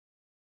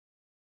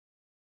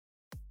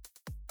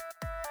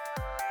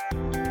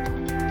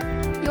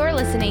You're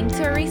listening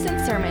to a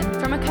recent sermon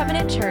from a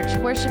Covenant Church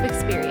worship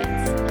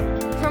experience.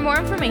 For more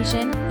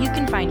information, you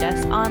can find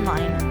us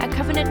online at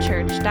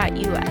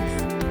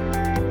covenantchurch.us.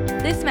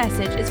 This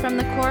message is from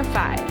the Core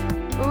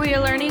 5, where we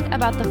are learning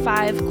about the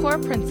 5 core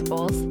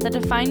principles that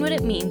define what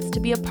it means to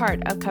be a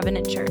part of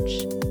Covenant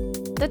Church.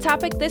 The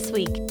topic this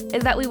week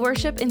is that we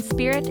worship in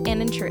spirit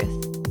and in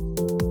truth.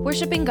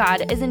 Worshiping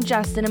God isn't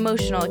just an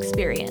emotional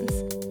experience,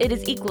 it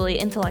is equally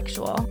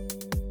intellectual.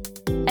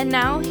 And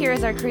now, here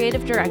is our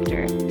creative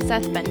director,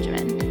 Seth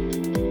Benjamin.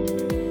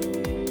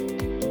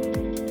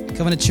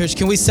 Covenant Church,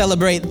 can we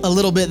celebrate a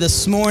little bit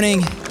this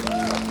morning?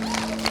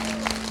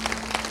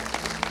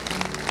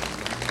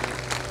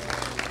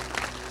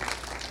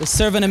 We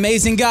serve an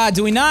amazing God,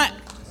 do we not?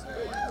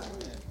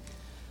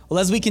 Well,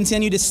 as we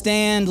continue to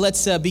stand,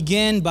 let's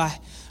begin by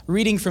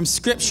reading from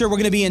Scripture. We're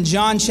going to be in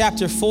John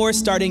chapter 4,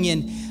 starting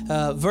in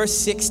verse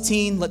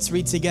 16. Let's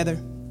read together.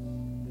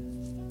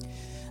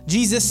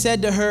 Jesus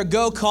said to her,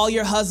 "Go, call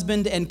your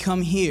husband and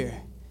come here."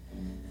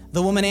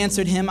 The woman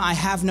answered him, "I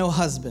have no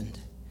husband."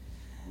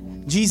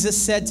 Jesus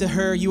said to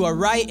her, "You are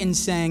right in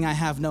saying, 'I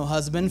have no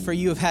husband,' for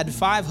you have had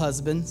 5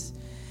 husbands,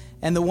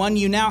 and the one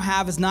you now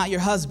have is not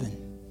your husband.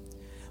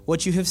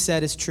 What you have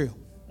said is true."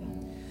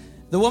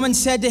 The woman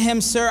said to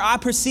him, "Sir, I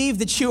perceive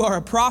that you are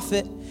a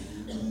prophet.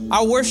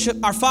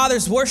 Our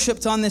fathers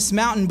worshipped on this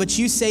mountain, but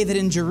you say that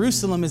in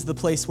Jerusalem is the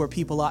place where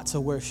people ought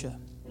to worship."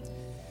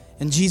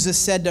 And Jesus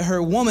said to her,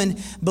 "Woman,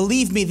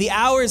 believe me, the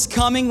hour is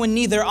coming when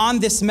neither on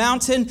this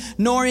mountain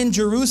nor in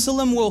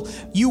Jerusalem will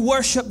you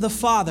worship the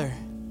Father.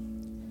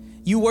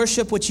 You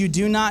worship what you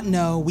do not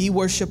know. We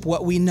worship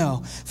what we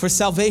know, for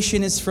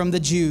salvation is from the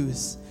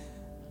Jews.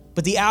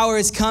 But the hour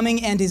is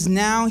coming and is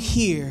now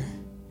here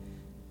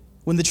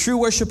when the true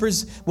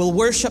worshipers will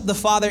worship the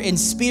Father in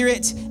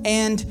spirit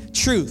and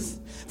truth.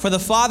 For the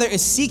Father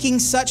is seeking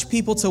such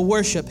people to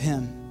worship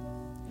him.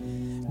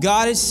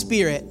 God is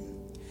spirit,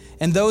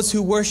 and those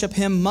who worship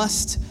him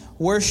must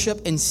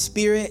worship in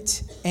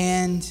spirit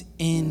and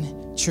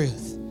in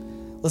truth."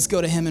 Let's go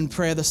to him in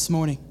prayer this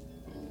morning.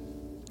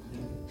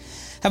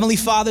 Heavenly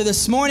Father,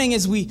 this morning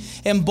as we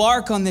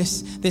embark on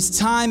this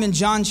time in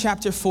John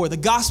chapter 4, the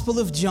Gospel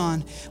of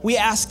John, we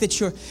ask that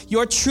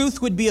your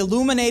truth would be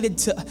illuminated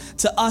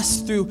to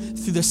us through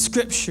the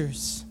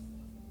Scriptures.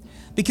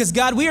 Because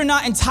God, we are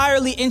not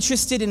entirely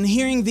interested in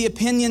hearing the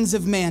opinions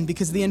of man,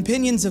 because the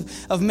opinions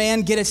of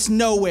man get us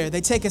nowhere.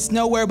 They take us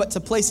nowhere but to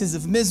places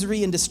of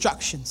misery and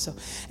destruction. So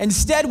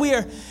instead we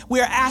are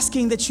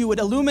asking that you would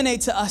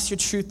illuminate to us your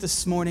truth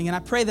this morning. And I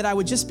pray that I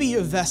would just be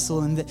your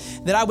vessel and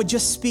that I would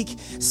just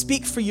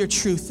speak for your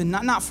truth and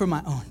not for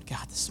my own,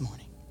 God, this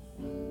morning.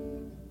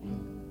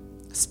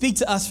 Speak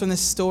to us from this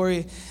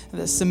story of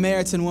the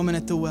Samaritan woman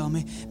at the well.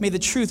 May the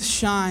truth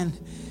shine.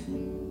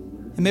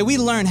 And may we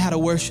learn how to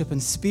worship in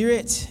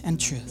spirit and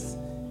truth.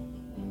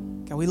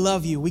 God, we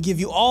love you. We give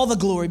you all the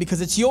glory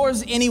because it's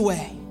yours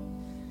anyway.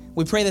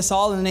 We pray this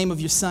all in the name of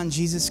your Son,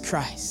 Jesus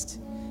Christ.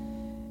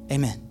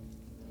 Amen.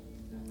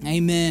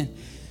 Amen.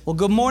 Well,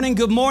 good morning.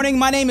 Good morning.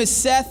 My name is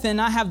Seth,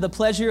 and I have the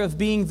pleasure of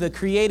being the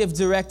creative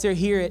director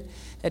here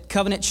at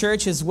Covenant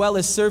Church, as well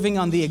as serving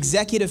on the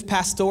executive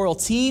pastoral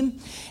team.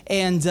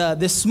 And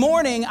this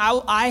morning,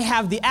 I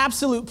have the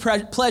absolute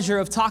pleasure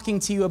of talking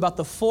to you about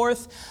the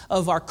 4th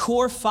of our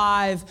Core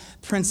 5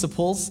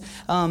 principles.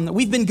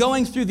 We've been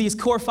going through these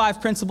Core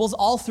 5 principles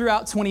all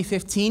throughout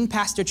 2015.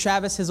 Pastor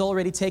Travis has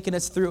already taken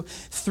us through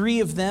 3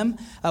 of them.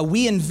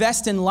 We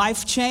invest in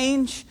life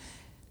change.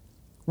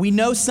 We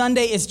know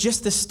Sunday is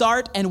just the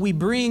start, and we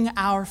bring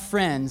our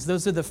friends.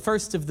 Those are the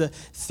first of the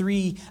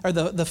 3, or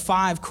the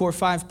 5 Core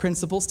 5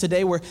 principles.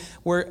 Today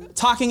we're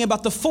talking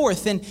about the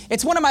 4th, and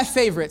it's one of my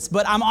favorites,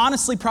 but I'm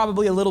honestly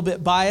probably a little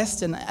bit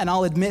biased, and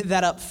I'll admit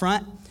that up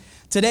front.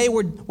 Today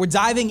we're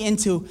diving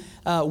into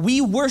we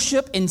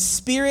worship in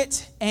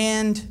spirit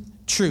and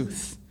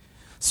truth.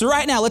 So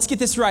right now, let's get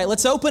this right.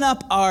 Let's open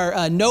up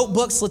our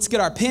notebooks. Let's get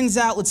our pens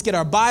out. Let's get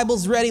our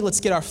Bibles ready. Let's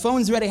get our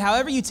phones ready.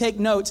 However you take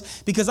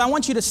notes, because I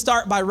want you to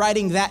start by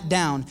writing that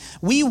down.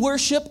 We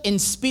worship in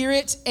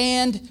spirit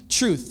and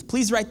truth.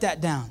 Please write that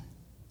down.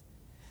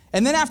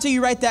 And then after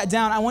you write that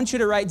down, I want you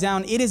to write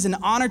down, it is an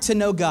honor to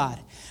know God.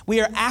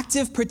 We are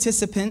active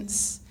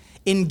participants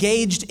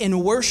engaged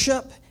in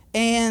worship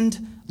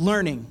and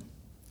learning.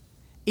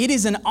 It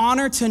is an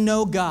honor to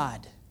know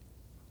God.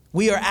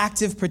 We are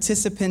active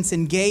participants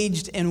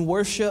engaged in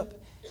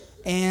worship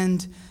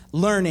and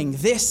learning.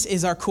 This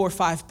is our Core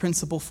 5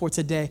 principle for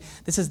today.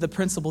 This is the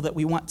principle that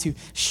we want to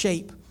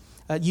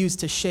use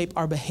to shape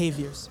our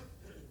behaviors.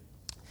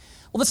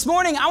 Well, this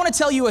morning, I want to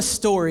tell you a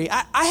story.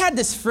 I had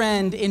this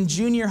friend in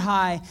junior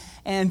high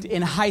and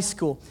in high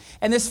school.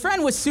 And this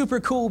friend was super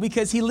cool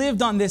because he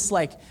lived on this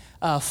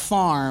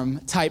farm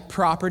type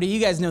property. You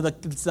guys know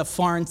the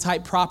farm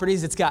type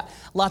properties. It's got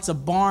lots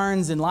of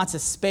barns and lots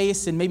of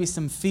space and maybe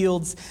some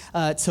fields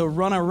to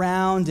run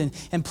around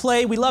and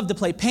play. We loved to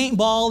play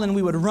paintball, and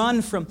we would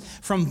run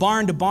from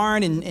barn to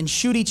barn and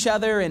shoot each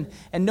other. And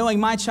knowing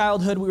my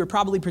childhood, we were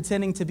probably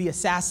pretending to be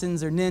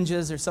assassins or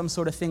ninjas or some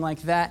sort of thing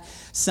like that.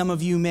 Some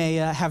of you may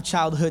have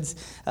childhoods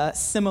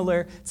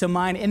similar to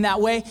mine in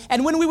that way.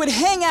 And when we would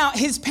hang out,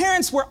 his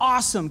parents were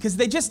awesome because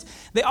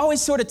they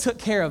always sort of took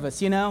care of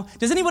us, you know?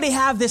 Does anybody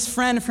have this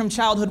friend from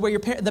childhood where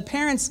the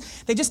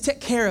parents, they just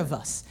took care of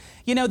us?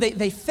 You know,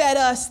 they fed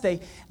us, they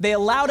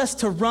allowed us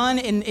to run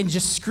and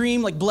just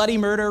scream like bloody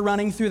murder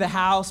running through the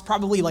house,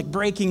 probably like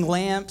breaking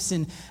lamps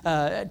and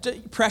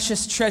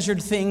precious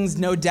treasured things,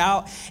 no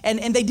doubt.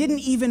 And they didn't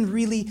even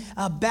really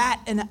bat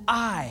an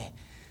eye.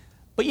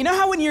 But you know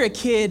how when you're a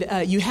kid,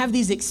 you have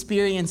these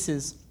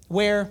experiences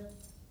where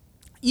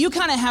you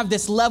kind of have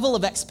this level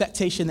of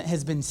expectation that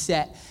has been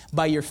set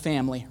by your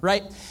family,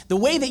 right? The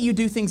way that you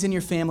do things in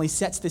your family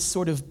sets this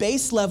sort of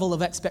base level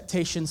of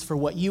expectations for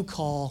what you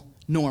call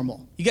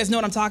normal. You guys know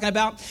what I'm talking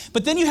about?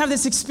 But then you have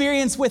this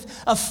experience with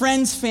a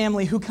friend's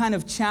family who kind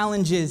of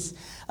challenges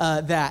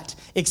that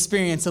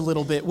experience a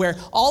little bit, where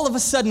all of a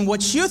sudden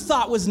what you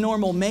thought was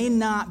normal may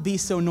not be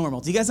so normal.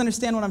 Do you guys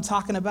understand what I'm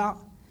talking about?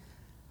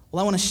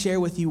 Well, I want to share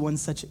with you one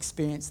such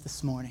experience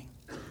this morning.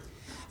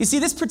 You see,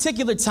 this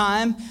particular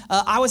time,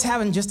 I was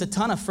having just a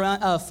ton of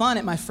fun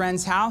at my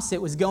friend's house.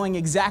 It was going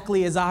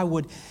exactly as I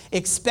would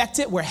expect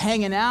it. We're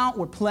hanging out,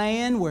 we're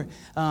playing, we're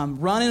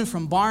running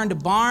from barn to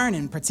barn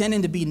and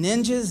pretending to be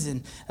ninjas.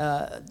 And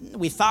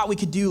we thought we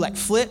could do like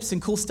flips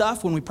and cool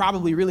stuff when we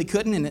probably really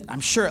couldn't. And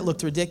I'm sure it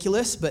looked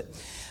ridiculous, but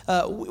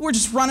we're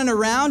just running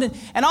around.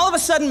 And all of a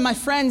sudden, my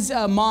friend's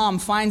mom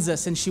finds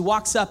us, and she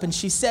walks up and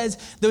she says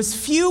those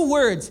few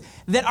words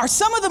that are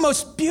some of the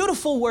most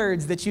beautiful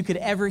words that you could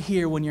ever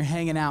hear when you're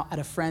hanging out at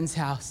a friend's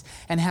house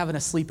and having a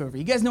sleepover.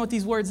 You guys know what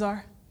these words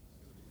are?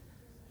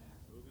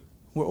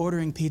 We're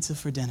ordering pizza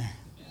for dinner.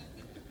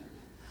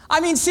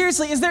 I mean,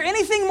 seriously, is there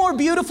anything more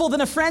beautiful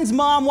than a friend's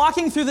mom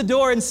walking through the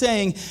door and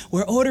saying,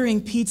 we're ordering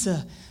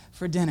pizza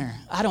for dinner?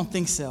 I don't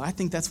think so. I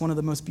think that's one of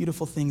the most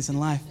beautiful things in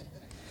life.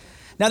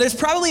 Now, there's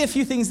probably a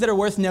few things that are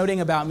worth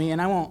noting about me,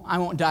 and I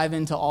won't dive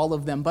into all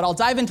of them, but I'll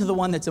dive into the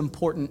one that's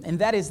important, and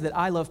that is that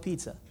I love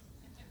pizza.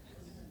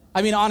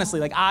 I mean, honestly,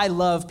 like, I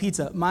love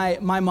pizza. My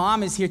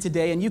mom is here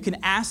today, and you can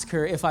ask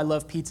her if I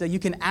love pizza. You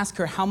can ask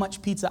her how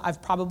much pizza I've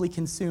probably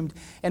consumed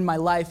in my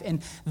life,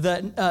 and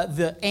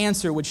the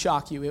answer would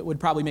shock you. It would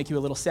probably make you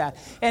a little sad.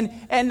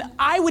 And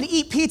I would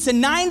eat pizza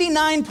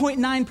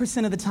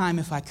 99.9% of the time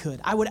if I could.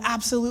 I would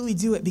absolutely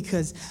do it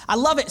because I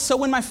love it. So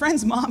when my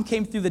friend's mom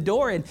came through the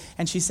door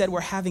and she said,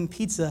 we're having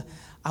pizza,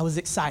 I was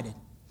excited.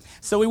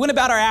 So we went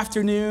about our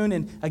afternoon,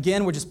 and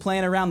again, we're just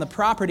playing around the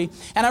property.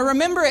 And I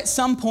remember at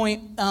some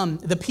point,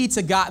 the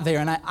pizza got there,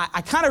 and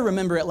I kind of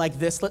remember it like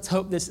this. Let's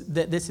hope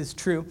that this is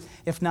true.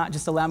 If not,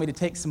 just allow me to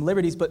take some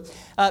liberties. But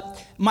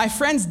my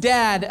friend's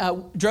dad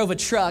drove a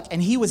truck,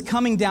 and he was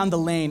coming down the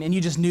lane, and you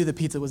just knew the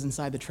pizza was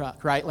inside the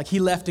truck, right? Like, he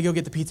left to go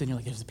get the pizza, and you're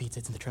like, there's the pizza,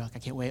 it's in the truck. I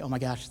can't wait. Oh my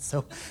gosh, it's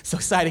so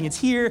exciting. It's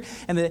here,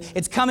 and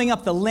it's coming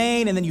up the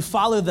lane, and then you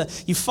follow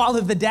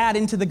the dad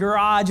into the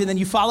garage, and then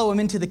you follow him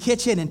into the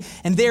kitchen,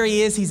 and there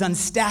he is. He's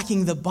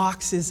unstacking the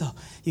boxes. Oh,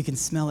 you can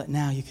smell it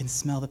now. You can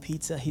smell the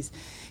pizza. He's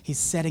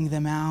setting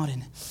them out,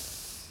 and you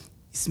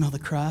smell the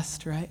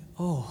crust, right?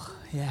 Oh,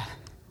 yeah.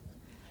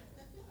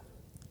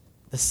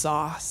 The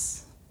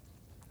sauce,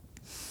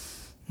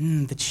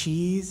 the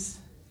cheese,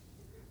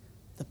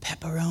 the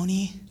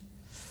pepperoni,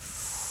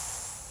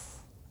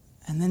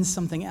 and then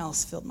something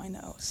else filled my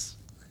nose.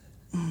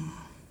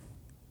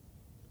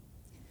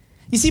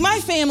 You see,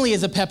 my family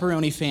is a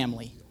pepperoni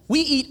family. We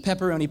eat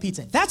pepperoni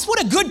pizza. That's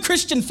what a good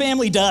Christian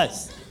family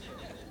does.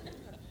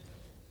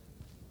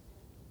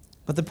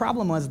 But the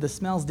problem was the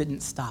smells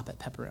didn't stop at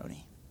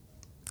pepperoni.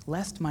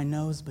 Lest my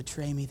nose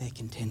betray me, they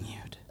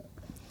continued.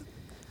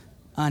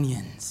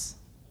 Onions.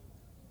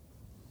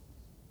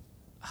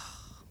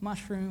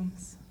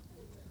 Mushrooms.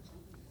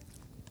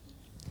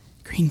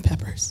 Green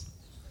peppers.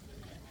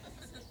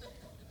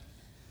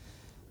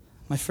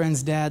 My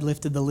friend's dad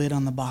lifted the lid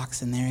on the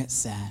box, and there it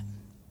sat.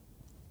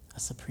 A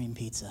supreme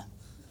pizza.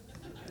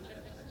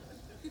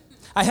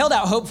 I held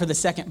out hope for the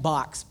second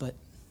box, but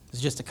it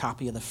was just a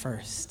copy of the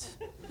first.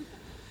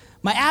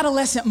 My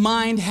adolescent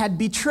mind had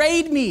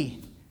betrayed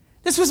me.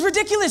 This was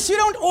ridiculous. You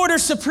don't order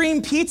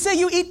supreme pizza,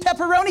 you eat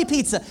pepperoni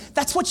pizza.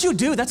 That's what you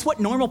do. That's what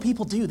normal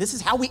people do. This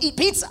is how we eat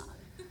pizza.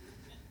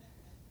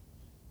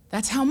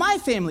 That's how my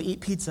family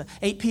ate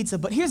pizza.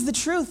 But here's the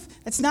truth.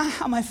 That's not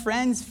how my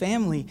friend's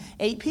family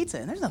ate pizza.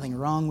 And there's nothing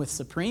wrong with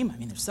supreme. I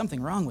mean, there's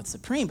something wrong with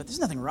supreme, but there's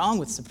nothing wrong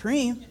with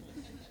supreme.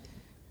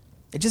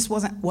 It just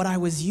wasn't what I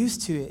was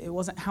used to. It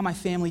wasn't how my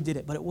family did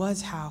it, but it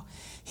was how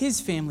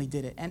his family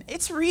did it. And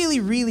it's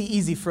really, really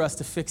easy for us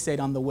to fixate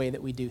on the way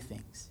that we do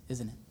things,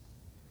 isn't it?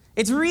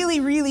 It's really,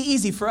 really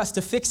easy for us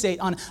to fixate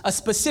on a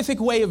specific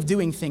way of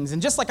doing things.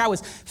 And just like I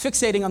was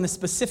fixating on the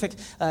specific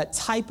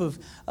type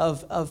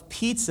of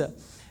pizza,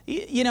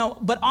 you know,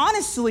 but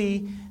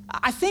honestly,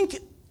 I think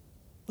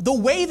the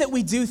way that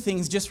we do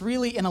things just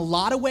really, in a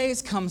lot of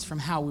ways, comes from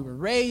how we were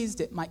raised.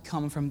 It might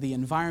come from the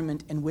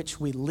environment in which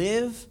we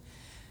live.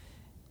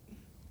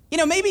 You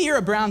know, maybe you're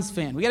a Browns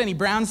fan. We got any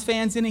Browns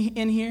fans in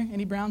here?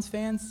 Any Browns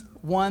fans?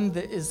 One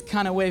that is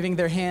kind of waving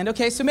their hand.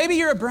 Okay, so maybe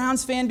you're a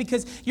Browns fan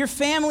because your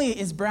family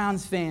is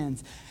Browns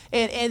fans.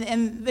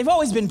 And they've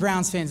always been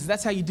Browns fans.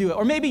 That's how you do it.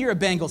 Or maybe you're a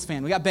Bengals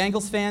fan. We got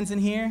Bengals fans in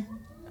here?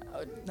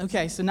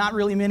 Okay, so not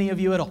really many of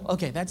you at all.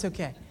 Okay, that's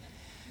okay.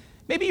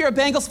 Maybe you're a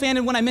Bengals fan,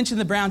 and when I mentioned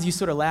the Browns, you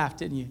sort of laughed,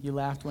 didn't you? You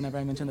laughed whenever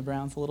I mentioned the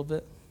Browns a little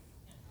bit.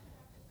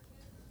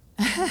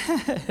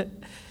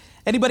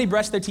 Anybody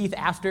brush their teeth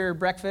after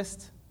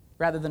breakfast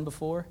rather than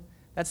before?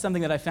 That's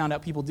something that I found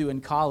out people do in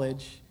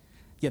college.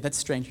 Yeah, that's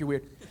strange. You're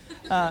weird.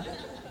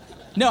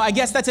 No, I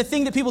guess that's a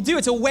thing that people do.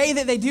 It's a way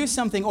that they do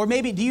something. Or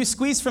maybe, do you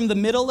squeeze from the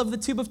middle of the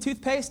tube of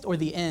toothpaste or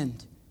the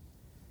end?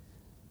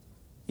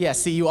 Yeah,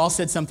 see, you all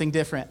said something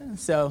different.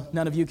 So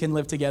none of you can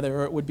live together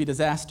or it would be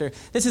disaster.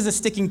 This is a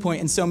sticking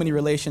point in so many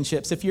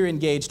relationships. If you're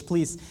engaged,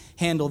 please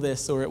handle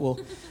this or it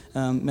will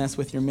mess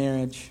with your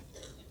marriage.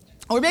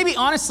 Or maybe,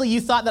 honestly, you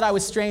thought that I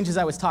was strange as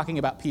I was talking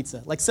about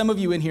pizza. Like some of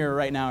you in here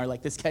right now are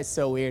like, this guy's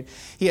so weird.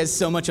 He has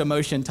so much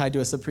emotion tied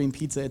to a supreme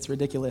pizza. It's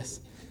ridiculous.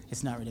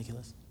 It's not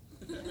ridiculous.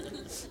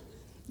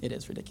 It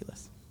is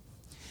ridiculous.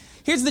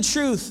 Here's the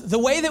truth. The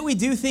way that we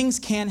do things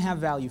can have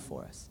value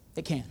for us.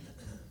 It can.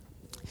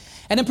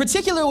 And in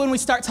particular, when we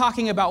start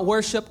talking about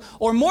worship,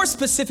 or more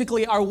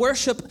specifically, our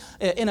worship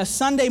in a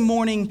Sunday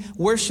morning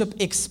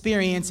worship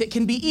experience, it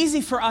can be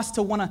easy for us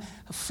to want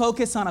to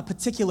focus on a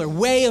particular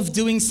way of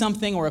doing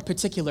something or a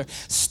particular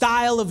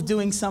style of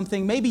doing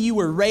something. Maybe you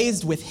were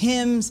raised with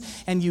hymns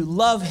and you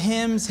love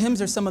hymns. Hymns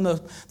are some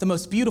of the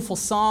most beautiful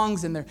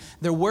songs, and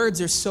their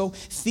words are so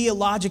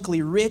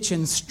theologically rich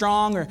and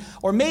strong.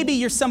 Or maybe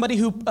you're somebody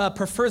who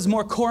prefers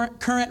more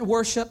current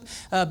worship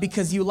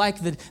because you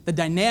like the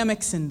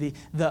dynamics and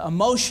the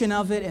emotion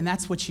of it, and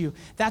that's what you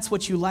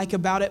like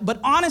about it. But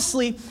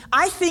honestly,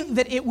 I think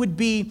that it would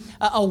be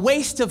a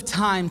waste of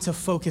time to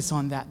focus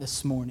on that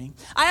this morning.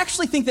 I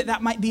actually think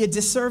that might be a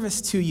disservice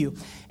to you.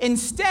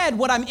 Instead,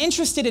 what I'm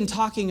interested in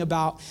talking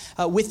about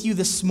with you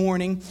this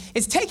morning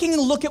is taking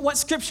a look at what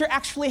Scripture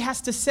actually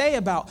has to say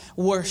about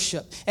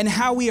worship and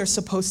how we are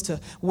supposed to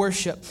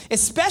worship,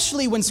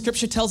 especially when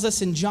Scripture tells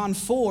us in John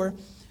 4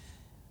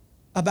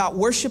 about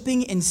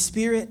worshiping in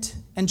spirit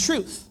and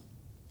truth.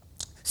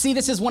 See,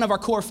 this is one of our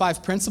core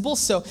 5 principles.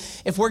 So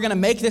if we're going to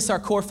make this our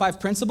core 5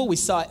 principle, we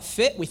saw it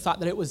fit. We thought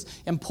that it was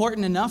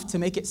important enough to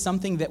make it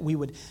something that we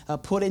would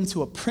put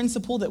into a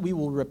principle that we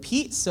will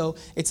repeat. So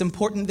it's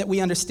important that we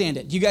understand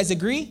it. Do you guys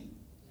agree?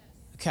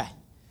 Okay.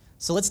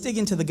 So let's dig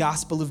into the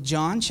Gospel of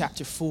John,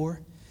 chapter 4.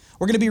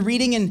 We're going to be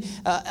reading in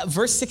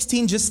verse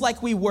 16 just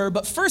like we were.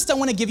 But first, I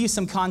want to give you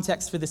some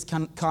context for this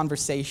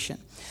conversation.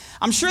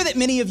 I'm sure that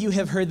many of you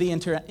have heard the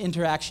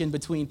interaction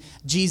between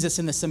Jesus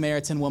and the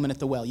Samaritan woman at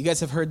the well. You guys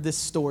have heard this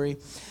story.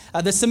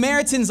 The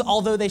Samaritans,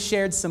 although they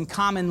shared some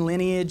common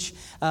lineage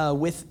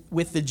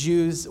with the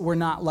Jews, were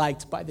not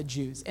liked by the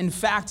Jews. In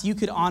fact, you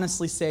could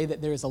honestly say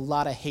that there is a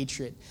lot of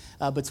hatred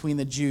between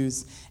the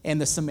Jews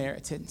and the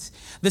Samaritans.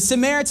 The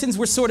Samaritans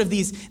were sort of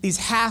these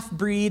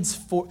half-breeds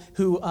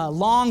who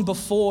long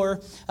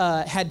before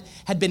had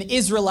been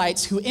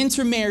Israelites who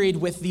intermarried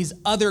with these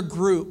other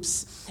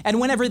groups. And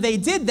whenever they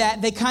did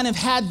that, they kind of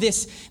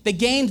they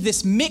gained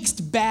this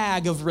mixed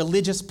bag of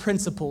religious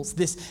principles,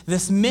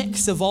 this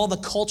mix of all the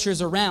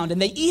cultures around. And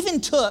they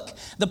even took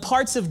the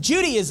parts of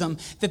Judaism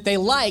that they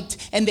liked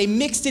and they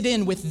mixed it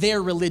in with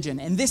their religion.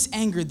 And this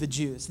angered the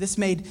Jews. This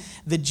made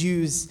the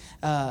Jews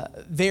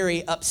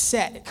very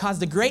upset. It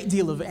caused a great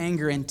deal of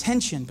anger and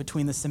tension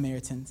between the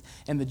Samaritans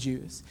and the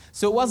Jews.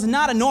 So it was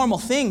not a normal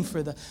thing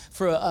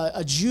for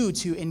a Jew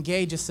to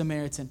engage a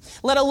Samaritan,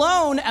 let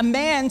alone a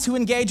man to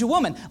engage a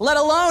woman, let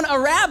alone a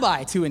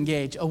rabbi to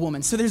engage a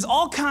woman. So there's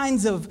all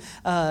kinds of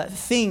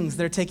things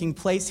that are taking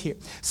place here.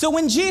 So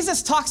when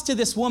Jesus talks to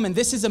this woman,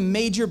 this is a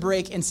major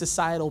break in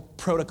societal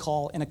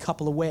protocol in a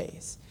couple of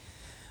ways.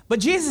 But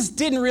Jesus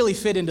didn't really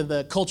fit into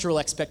the cultural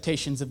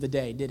expectations of the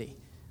day, did he?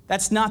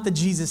 That's not the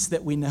Jesus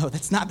that we know.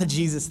 That's not the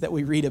Jesus that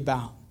we read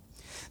about.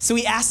 So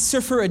he asks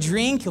her for a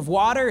drink of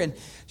water, and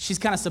she's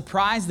kind of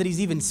surprised that he's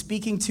even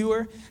speaking to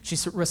her. She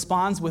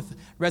responds with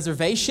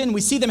reservation.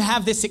 We see them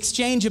have this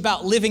exchange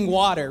about living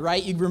water,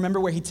 right? You remember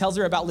where he tells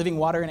her about living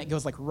water, and it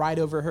goes like right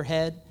over her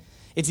head?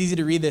 It's easy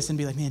to read this and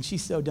be like, man,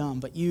 she's so dumb.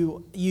 But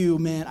you,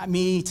 man,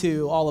 me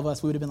too, all of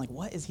us, we would have been like,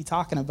 what is he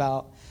talking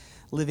about?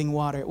 Living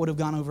water. It would have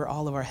gone over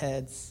all of our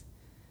heads.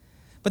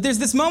 But there's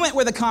this moment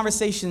where the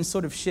conversation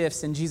sort of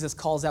shifts, and Jesus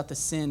calls out the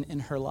sin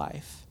in her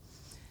life.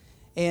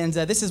 And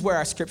this is where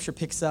our scripture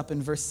picks up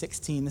in verse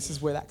 16. This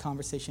is where that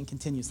conversation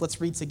continues. Let's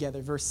read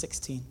together, verse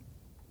 16.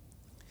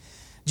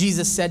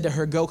 Jesus said to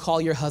her, "Go call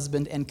your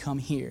husband and come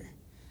here."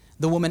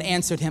 The woman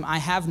answered him, "I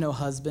have no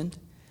husband."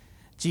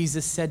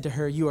 Jesus said to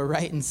her, "You are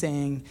right in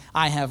saying,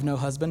 'I have no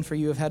husband,' for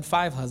you have had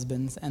 5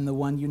 husbands, and the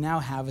one you now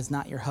have is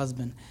not your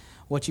husband.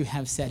 What you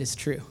have said is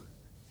true."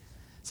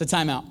 So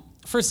time out.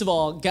 First of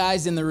all,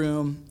 guys in the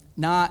room,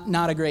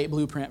 Not a great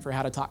blueprint for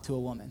how to talk to a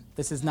woman.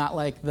 This is not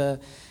like the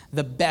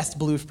best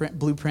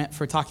blueprint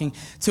for talking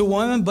to a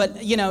woman,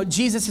 but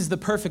Jesus is the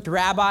perfect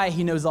rabbi.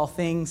 He knows all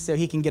things, so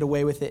he can get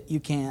away with it. You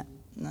can't.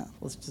 No,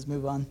 let's just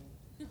move on.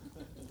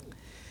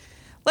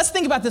 Let's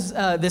think about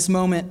this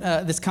moment,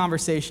 this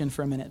conversation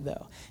for a minute,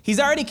 though. He's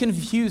already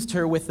confused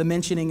her with the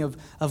mentioning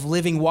of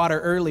living water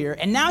earlier,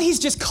 and now he's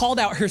just called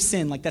out her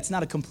sin. Like, that's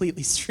not a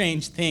completely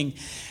strange thing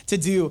to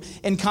do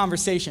in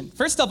conversation.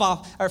 First of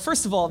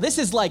all, this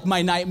is like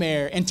my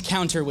nightmare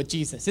encounter with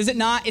Jesus. Is it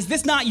not? Is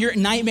this not your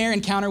nightmare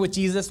encounter with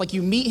Jesus? Like,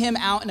 you meet him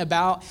out and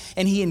about,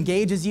 and he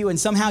engages you, and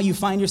somehow you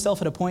find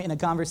yourself at a point in a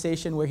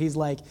conversation where he's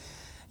like,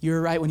 "You're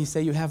right when you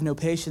say you have no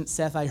patience,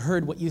 Seth. I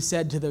heard what you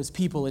said to those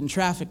people in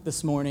traffic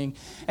this morning."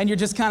 And you're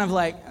just kind of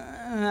like,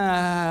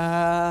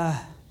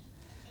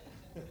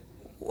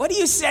 what do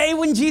you say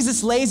when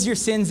Jesus lays your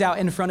sins out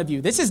in front of you?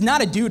 This is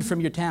not a dude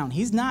from your town.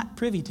 He's not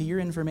privy to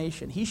your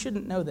information. He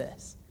shouldn't know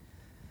this.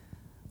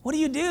 What do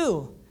you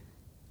do?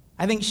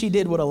 I think she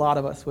did what a lot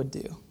of us would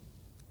do.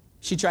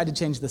 She tried to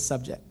change the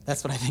subject.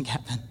 That's what I think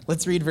happened.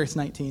 Let's read verse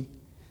 19.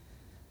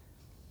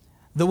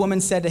 The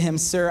woman said to him,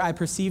 "Sir, I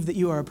perceive that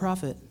you are a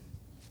prophet."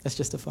 That's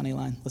just a funny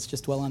line. Let's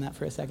just dwell on that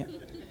for a second.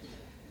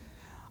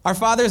 "Our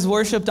fathers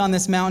worshipped on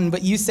this mountain,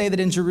 but you say that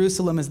in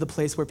Jerusalem is the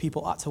place where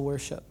people ought to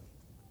worship."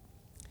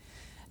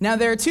 Now,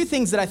 there are two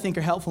things that I think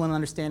are helpful in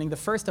understanding. The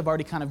first I've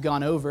already kind of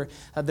gone over.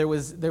 There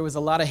was a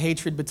lot of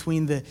hatred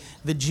between the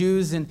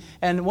Jews,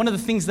 and one of the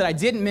things that I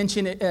didn't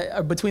mention,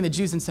 between the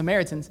Jews and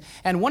Samaritans,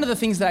 and one of the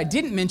things that I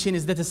didn't mention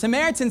is that the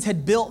Samaritans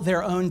had built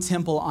their own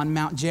temple on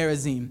Mount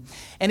Gerizim,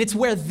 and it's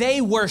where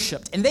they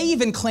worshiped, and they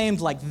even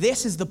claimed, like,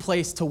 this is the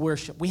place to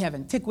worship. We have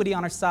antiquity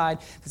on our side.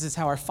 This is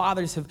how our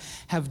fathers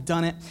have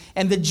done it.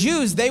 And the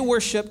Jews, they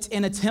worshiped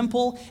in a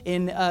temple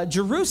in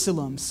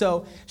Jerusalem.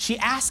 So she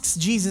asks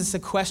Jesus a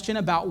question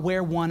about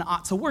where one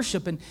ought to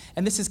worship. And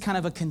this is kind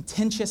of a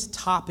contentious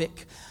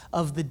topic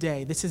of the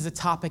day. This is a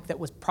topic that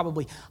was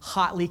probably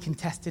hotly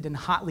contested and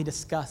hotly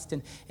discussed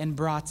and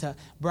brought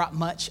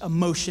much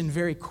emotion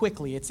very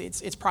quickly.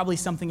 It's probably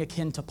something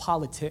akin to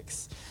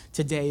politics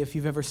today, if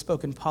you've ever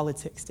spoken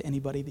politics to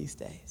anybody these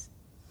days.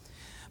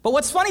 But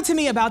what's funny to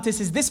me about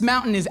this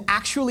mountain is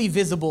actually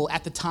visible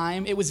at the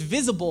time. It was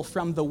visible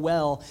from the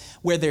well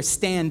where they're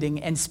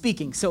standing and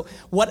speaking. So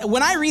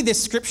when I read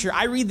this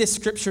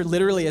scripture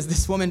literally as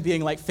this woman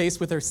being like faced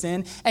with her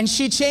sin, and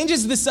she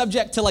changes the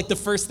subject to like the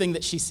first thing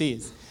that she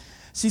sees.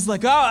 She's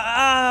like,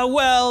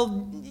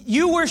 well,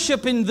 you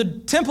worship in the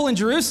temple in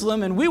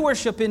Jerusalem and we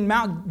worship in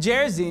Mount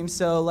Gerizim,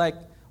 so like,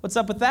 what's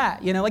up with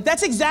that? Like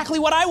that's exactly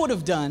what I would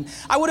have done.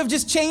 I would have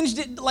just changed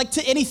it like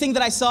to anything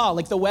that I saw,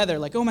 like the weather.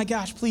 Like, oh my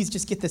gosh, please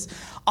just get this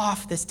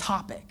off this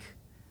topic.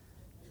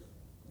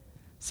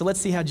 So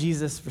let's see how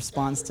Jesus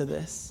responds to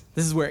this.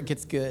 This is where it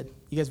gets good.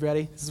 You guys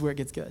ready? This is where it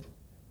gets good.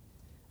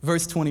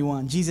 Verse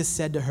 21, Jesus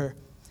said to her,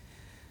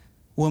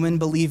 "Woman,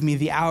 believe me,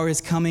 the hour is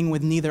coming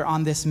when neither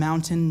on this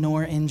mountain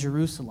nor in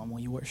Jerusalem will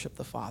you worship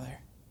the Father.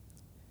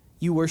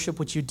 You worship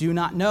what you do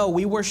not know.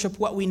 We worship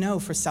what we know,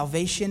 for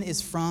salvation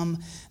is from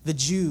the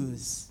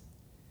Jews.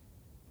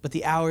 But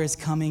the hour is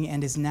coming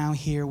and is now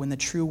here when the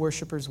true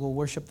worshipers will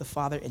worship the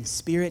Father in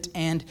spirit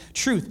and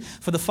truth.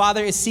 For the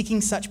Father is seeking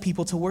such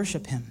people to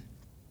worship him.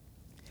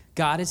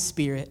 God is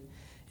spirit,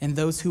 and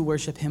those who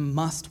worship him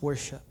must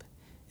worship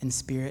in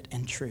spirit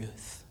and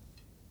truth."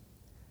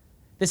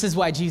 This is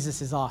why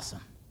Jesus is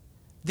awesome.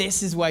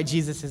 This is why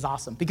Jesus is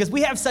awesome. Because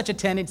we have such a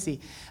tendency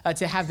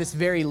to have this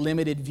very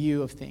limited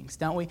view of things,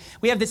 don't we?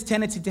 We have this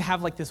tendency to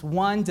have like this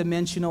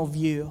one-dimensional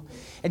view.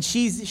 And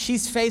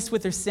she's faced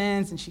with her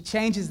sins, and she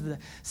changes the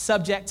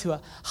subject to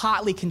a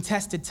hotly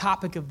contested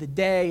topic of the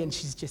day, and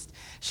she's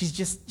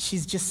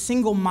just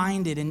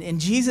single-minded.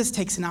 And Jesus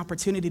takes an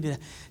opportunity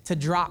to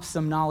drop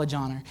some knowledge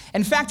on her.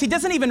 In fact, he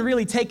doesn't even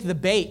really take the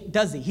bait,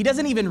 does he? He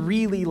doesn't even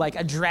really like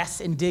address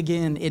and dig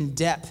in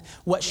depth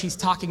what she's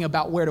talking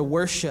about, where to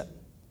worship.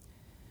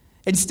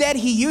 Instead,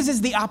 he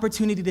uses the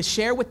opportunity to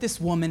share with this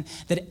woman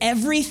that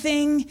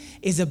everything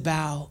is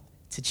about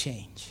to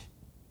change.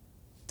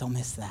 Don't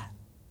miss that.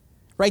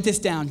 Write this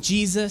down.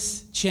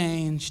 Jesus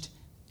changed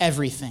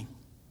everything.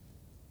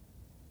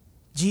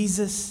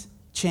 Jesus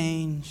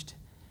changed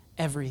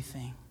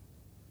everything.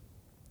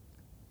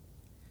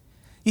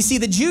 You see,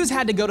 the Jews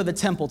had to go to the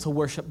temple to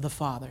worship the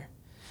Father.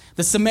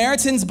 The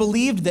Samaritans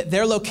believed that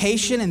their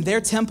location and their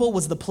temple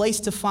was the place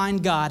to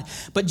find God.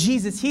 But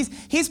Jesus,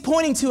 he's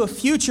pointing to a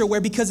future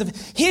where because of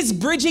his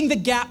bridging the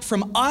gap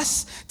from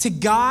us to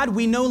God,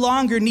 we no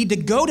longer need to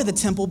go to the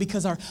temple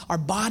because our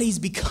bodies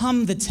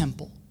become the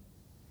temple.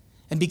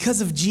 And because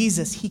of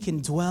Jesus, he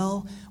can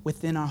dwell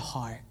within our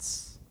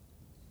hearts.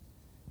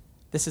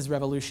 This is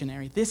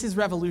revolutionary. This is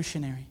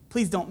revolutionary.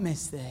 Please don't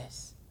miss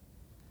this.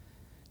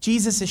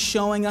 Jesus is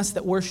showing us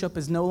that worship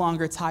is no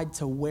longer tied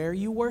to where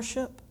you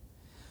worship,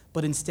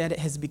 but instead it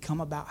has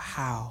become about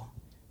how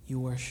you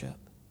worship.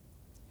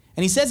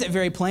 And he says it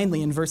very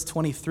plainly in verse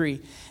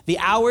 23. The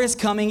hour is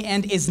coming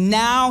and is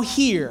now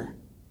here.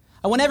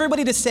 I want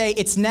everybody to say,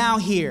 it's now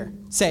here.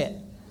 Say it.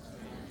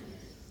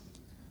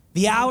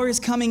 The hour is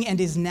coming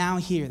and is now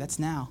here. That's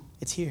now.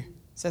 It's here.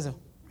 says so,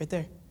 right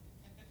there.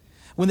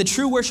 When the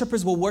true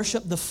worshipers will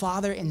worship the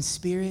Father in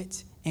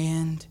spirit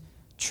and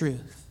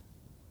truth.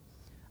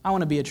 I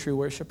want to be a true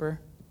worshiper.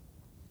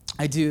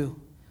 I do.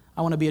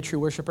 I want to be a true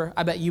worshiper.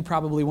 I bet you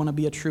probably want to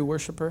be a true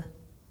worshiper.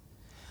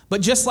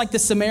 But just like the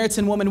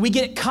Samaritan woman, we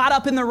get caught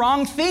up in the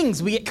wrong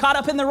things. We get caught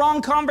up in the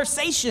wrong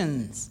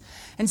conversations.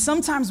 And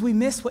sometimes we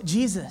miss what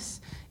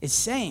Jesus is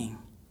saying.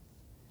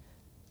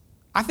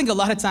 I think a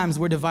lot of times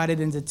we're divided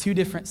into two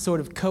different sort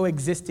of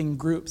coexisting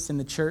groups in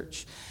the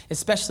church,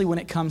 especially when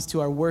it comes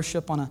to our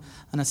worship on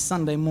a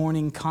Sunday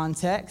morning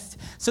context.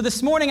 So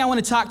this morning I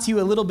want to talk to you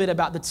a little bit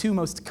about the two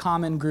most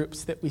common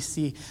groups that we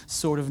see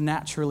sort of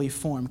naturally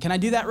form. Can I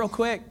do that real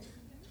quick?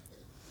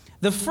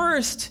 The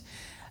first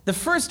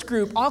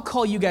group, I'll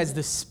call you guys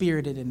the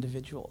spirited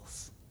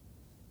individuals.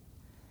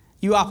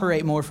 You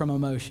operate more from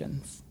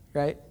emotions,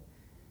 right?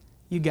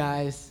 You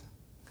guys,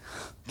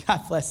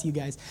 God bless you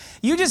guys.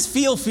 You just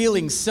feel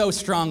feelings so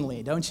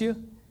strongly, don't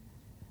you?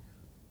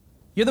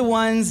 You're the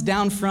ones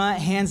down front,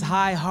 hands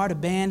high, heart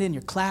abandoned,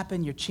 you're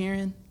clapping, you're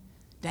cheering.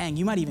 Dang,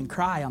 you might even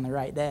cry on the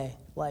right day,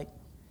 like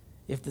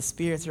if the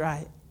Spirit's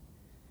right.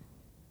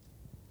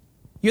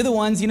 You're the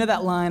ones, you know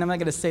that line, I'm not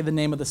going to say the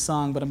name of the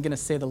song, but I'm going to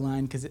say the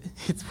line because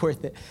it's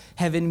worth it.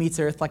 Heaven meets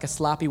earth like a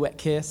sloppy wet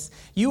kiss.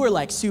 You were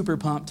like super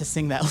pumped to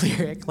sing that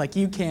lyric. Like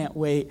you can't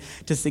wait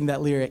to sing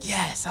that lyric.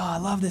 Yes, oh, I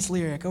love this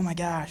lyric. Oh my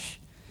gosh.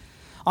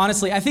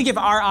 Honestly, I think if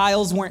our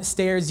aisles weren't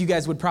stairs, you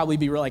guys would probably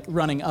be like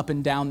running up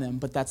and down them,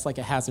 but that's like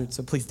a hazard,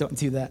 so please don't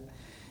do that,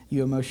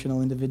 you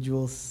emotional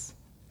individuals.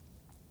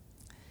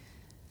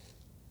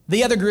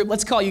 The other group,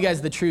 let's call you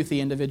guys the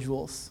truthy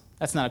individuals.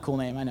 That's not a cool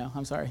name, I know,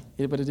 I'm sorry,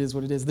 but it is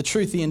what it is. The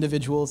truthy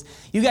individuals.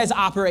 You guys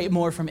operate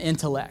more from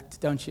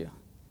intellect, don't you?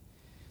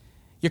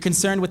 You're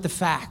concerned with the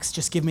facts,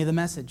 just give me the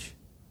message.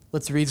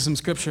 Let's read some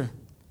scripture.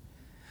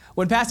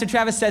 When Pastor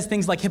Travis says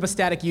things like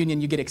hypostatic union,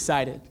 you get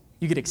excited.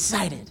 You get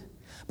excited.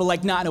 But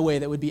like not in a way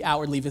that would be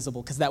outwardly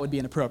visible, because that would be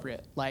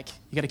inappropriate. Like,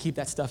 you got to keep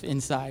that stuff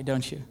inside,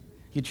 don't you?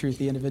 You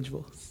truthy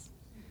individuals.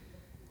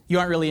 You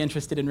aren't really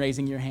interested in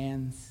raising your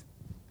hands.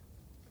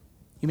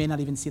 You may not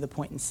even see the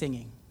point in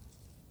singing.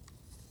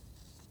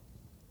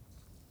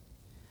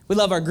 We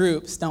love our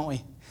groups, don't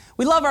we?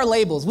 We love our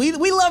labels. We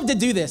love to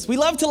do this. We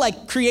love to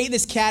like create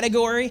this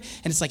category,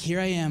 and it's like, here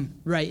I am,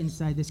 right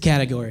inside this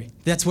category.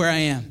 That's where I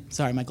am.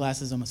 Sorry, my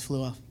glasses almost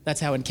flew off.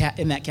 That's how in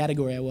that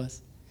category I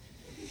was.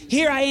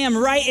 Here I am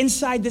right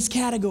inside this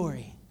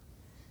category.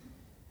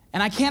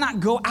 And I cannot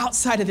go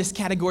outside of this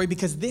category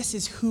because this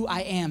is who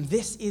I am.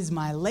 This is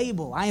my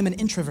label. I am an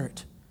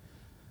introvert.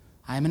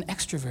 I am an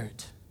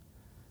extrovert.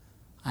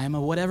 I am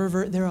a whatever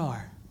vert there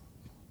are.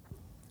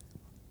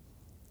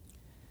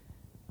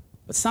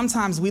 But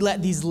sometimes we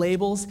let these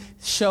labels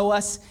show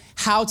us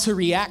how to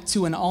react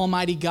to an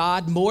almighty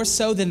God more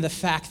so than the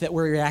fact that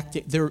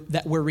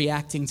we're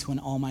reacting to an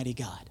almighty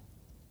God.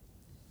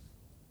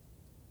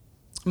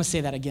 I'm going to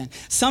say that again.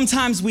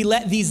 Sometimes we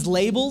let these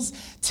labels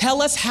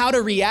tell us how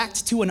to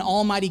react to an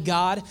almighty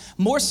God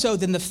more so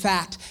than the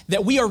fact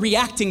that we are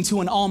reacting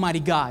to an almighty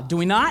God. Do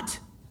we not?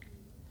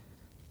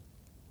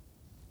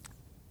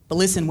 But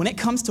listen, when it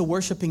comes to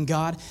worshiping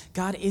God,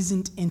 God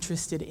isn't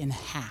interested in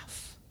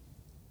half.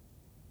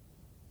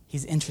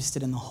 He's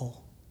interested in the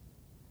whole.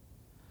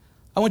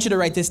 I want you to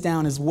write this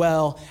down as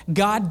well.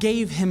 God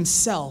gave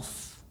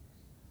himself,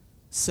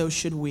 so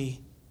should we.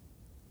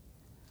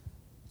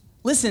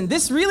 Listen,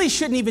 this really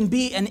shouldn't even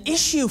be an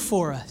issue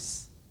for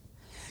us.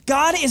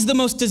 God is the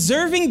most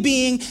deserving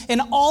being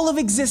in all of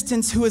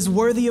existence who is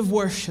worthy of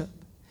worship.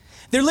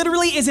 There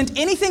literally isn't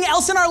anything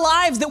else in our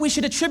lives that we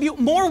should attribute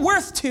more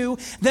worth to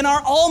than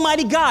our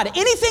almighty God.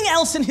 Anything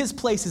else in his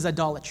place is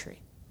idolatry.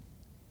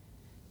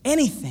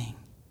 Anything.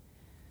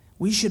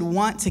 We should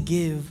want to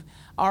give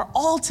our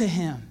all to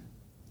him.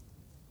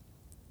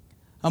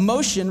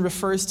 Emotion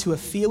refers to a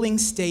feeling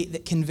state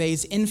that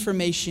conveys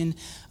information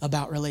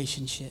about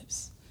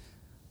relationships.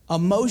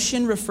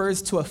 Emotion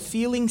refers to a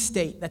feeling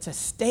state, that's a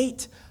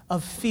state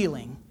of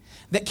feeling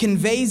that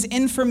conveys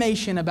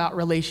information about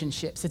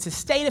relationships. It's a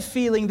state of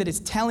feeling that is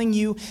telling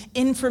you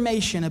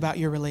information about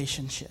your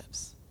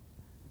relationships.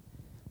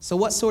 So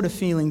what sort of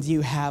feeling do you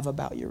have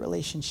about your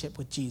relationship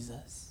with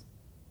Jesus?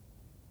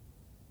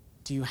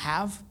 Do you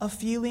have a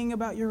feeling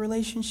about your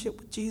relationship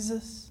with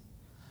Jesus?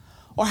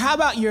 Or how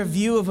about your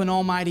view of an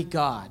almighty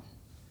God?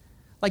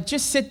 Like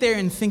just sit there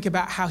and think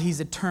about how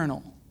he's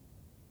eternal.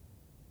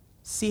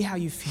 See how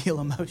you feel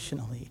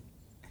emotionally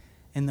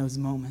in those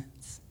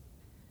moments.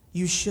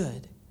 You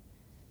should.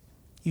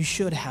 You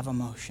should have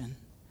emotion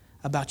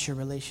about your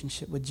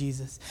relationship with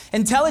Jesus.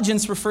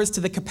 Intelligence refers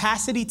to the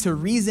capacity to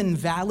reason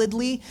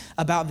validly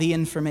about the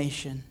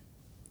information.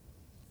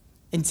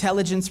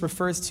 Intelligence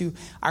refers to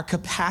our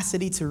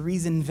capacity to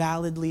reason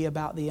validly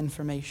about the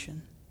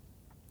information.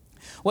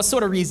 What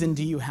sort of reason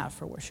do you have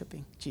for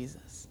worshiping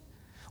Jesus?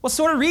 What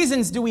sort of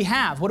reasons do we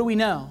have? What do we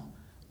know?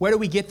 Where do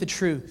we get the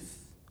truth?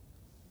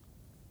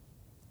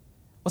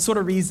 What sort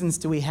of reasons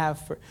do we have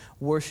for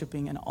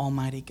worshiping an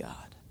almighty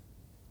God?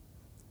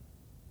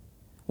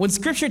 When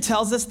Scripture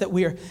tells us that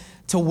we are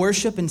to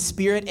worship in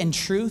spirit and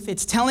truth,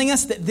 it's telling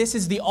us that this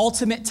is the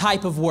ultimate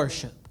type of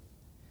worship.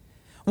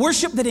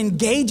 Worship that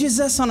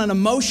engages us on an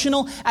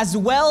emotional as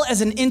well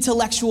as an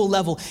intellectual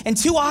level. And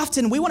too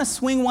often we want to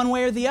swing one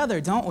way or the other,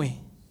 don't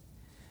we?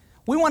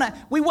 We want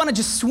to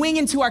just swing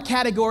into our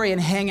category and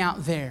hang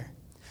out there.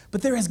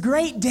 But there is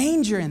great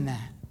danger in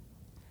that.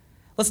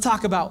 Let's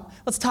talk about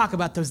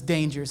those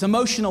dangers.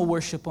 Emotional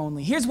worship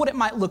only. Here's what it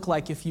might look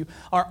like if you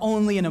are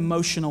only an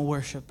emotional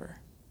worshiper.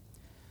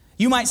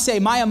 You might say,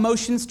 my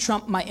emotions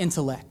trump my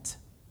intellect.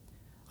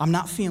 I'm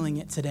not feeling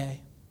it today.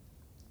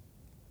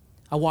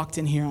 I walked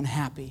in here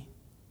unhappy.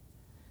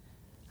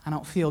 I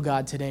don't feel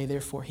God today,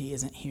 therefore he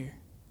isn't here.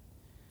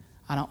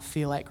 I don't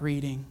feel like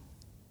reading.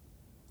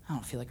 I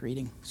don't feel like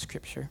reading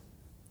Scripture.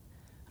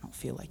 I don't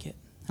feel like it.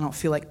 I don't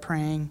feel like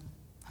praying.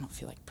 I don't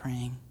feel like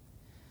praying.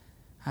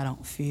 I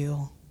don't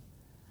feel.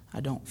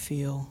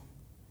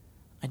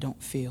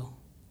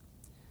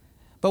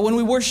 But when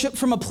we worship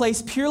from a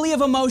place purely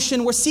of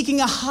emotion, we're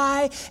seeking a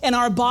high in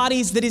our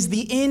bodies that is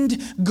the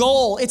end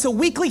goal. It's a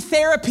weekly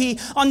therapy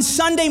on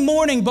Sunday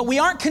morning, but we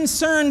aren't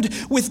concerned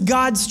with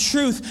God's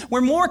truth. We're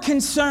more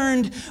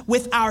concerned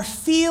with our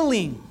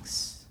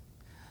feelings.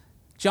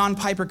 John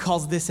Piper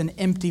calls this an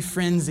empty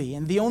frenzy.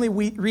 And the only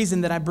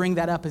reason that I bring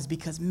that up is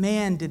because,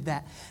 man, did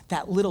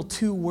that little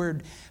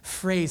 2-word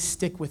phrase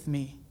stick with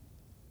me.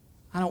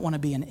 I don't want to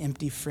be an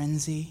empty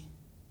frenzy.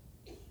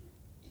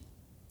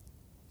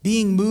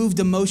 Being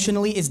moved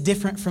emotionally is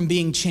different from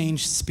being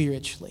changed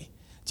spiritually.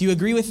 Do you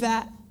agree with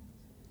that?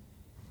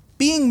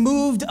 Being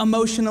moved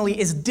emotionally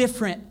is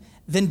different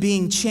than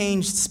being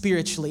changed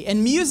spiritually.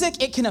 And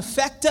music, it can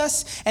affect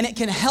us and it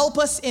can help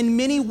us in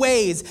many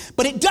ways,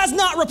 but it does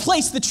not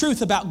replace the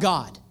truth about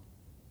God.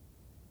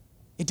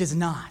 It does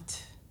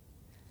not.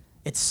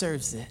 It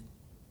serves it.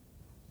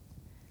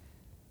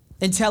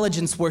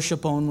 Intelligence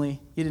worship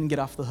only. You didn't get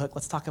off the hook.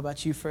 Let's talk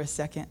about you for a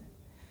second.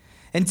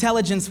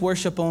 Intelligence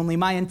worship only.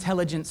 My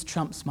intelligence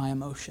trumps my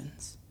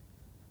emotions.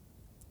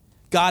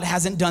 God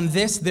hasn't done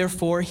this,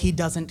 therefore he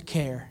doesn't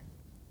care.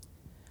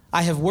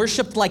 I have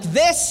worshiped like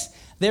this,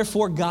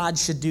 therefore God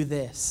should do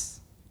this.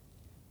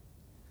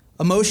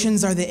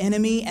 Emotions are the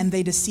enemy and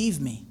they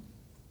deceive me.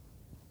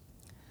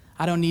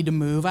 I don't need to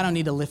move. I don't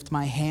need to lift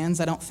my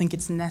hands. I don't think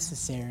it's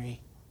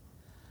necessary.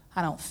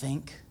 I don't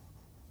think.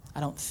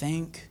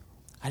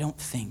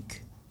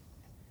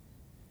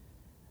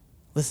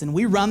 Listen,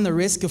 we run the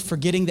risk of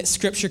forgetting that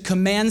Scripture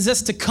commands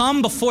us to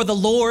come before the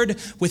Lord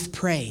with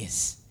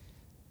praise.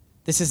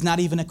 This is not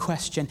even a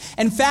question.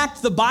 In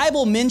fact, the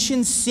Bible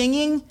mentions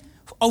singing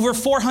over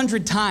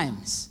 400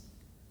 times.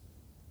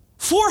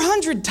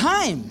 400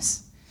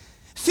 times.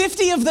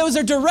 50 of those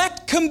are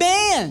direct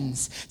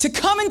commands to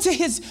come into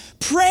his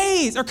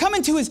praise or come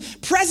into his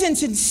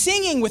presence in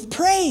singing with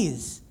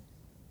praise.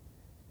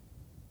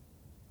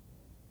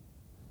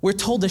 We're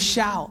told to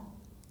shout.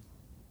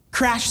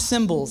 Crash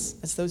cymbals,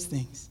 that's those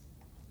things.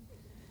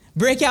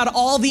 Break out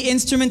all the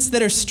instruments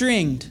that are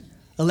stringed.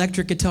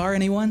 Electric guitar,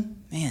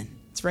 anyone? Man,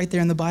 it's right there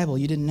in the Bible.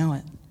 You didn't know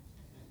it.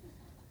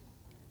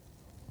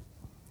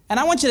 And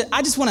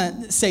I just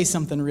want to say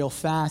something real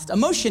fast.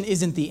 Emotion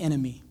isn't the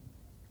enemy.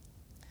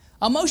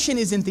 Emotion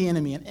isn't the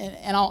enemy.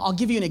 And I'll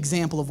give you an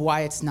example of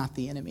why it's not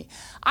the enemy.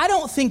 I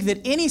don't think that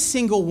any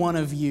single one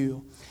of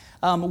you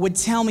would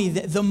tell me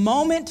that the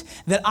moment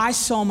that I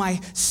saw my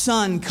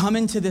son come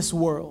into this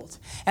world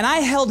and I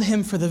held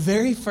him for the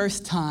very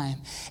first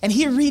time and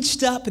he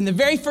reached up and the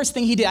very first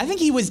thing he did, I think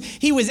he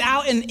was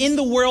out in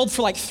the world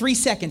for like 3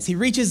 seconds. He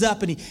reaches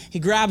up and he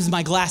grabs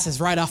my glasses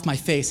right off my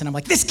face and I'm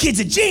like, this kid's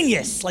a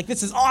genius. Like,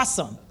 this is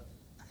awesome.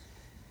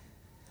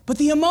 But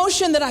the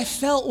emotion that I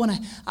felt when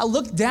I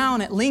looked down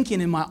at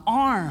Lincoln in my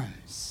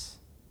arms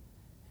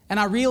and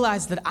I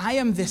realized that I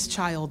am this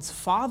child's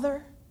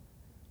father,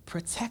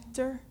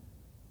 protector.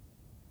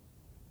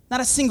 Not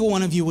a single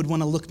one of you would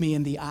want to look me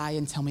in the eye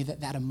and tell me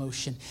that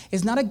emotion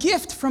is not a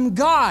gift from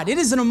God. It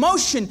is an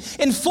emotion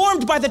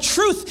informed by the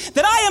truth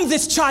that I am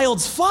this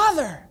child's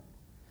father.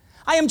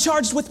 I am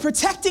charged with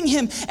protecting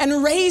him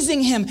and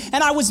raising him.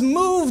 And I was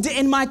moved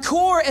in my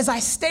core as I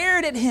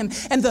stared at him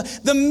and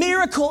the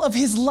miracle of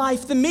his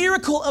life, the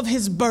miracle of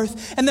his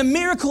birth, and the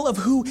miracle of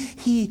who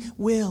he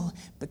will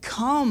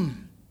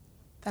become.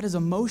 That is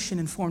emotion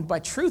informed by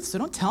truth. So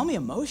don't tell me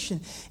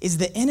emotion is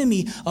the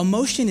enemy.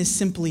 Emotion is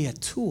simply a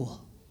tool.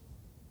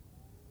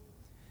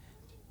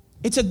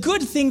 It's a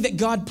good thing that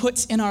God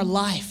puts in our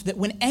life that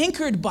when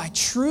anchored by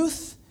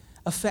truth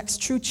affects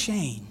true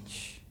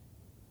change.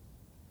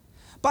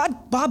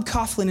 Bob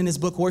Kauflin in his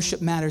book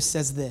Worship Matters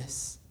says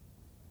this: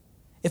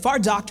 if our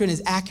doctrine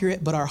is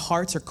accurate but our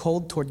hearts are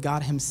cold toward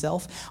God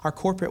himself, our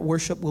corporate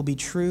worship will be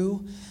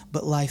true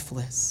but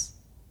lifeless.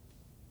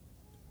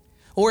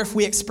 Or if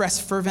we express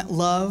fervent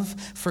love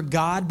for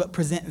God but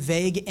present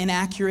vague,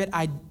 inaccurate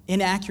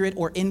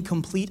or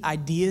incomplete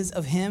ideas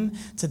of him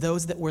to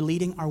those that we're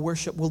leading, our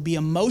worship will be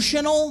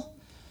emotional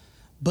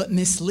but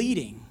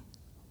misleading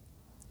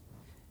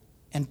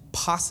and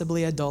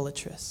possibly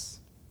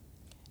idolatrous.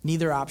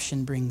 Neither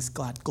option brings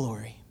God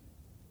glory.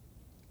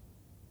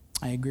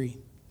 I agree.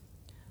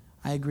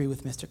 I agree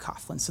with Mr.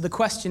 Coughlin. So the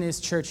question is,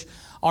 church,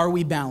 are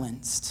we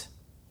balanced?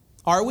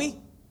 Are we?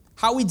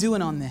 How are we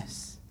doing on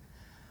this?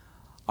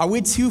 Are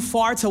we too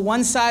far to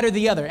one side or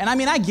the other? And I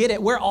mean, I get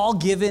it. We're all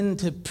given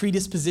to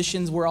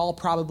predispositions. We're all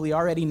probably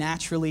already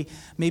naturally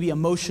maybe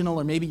emotional,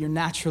 or maybe you're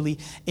naturally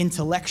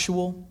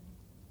intellectual.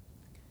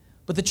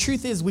 But the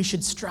truth is, we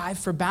should strive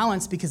for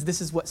balance, because this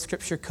is what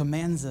Scripture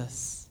commands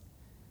us.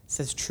 It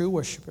says true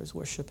worshipers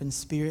worship in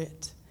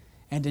spirit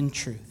and in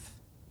truth.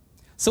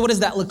 So what does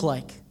that look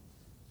like?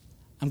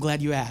 I'm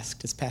glad you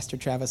asked, as Pastor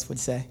Travis would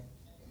say.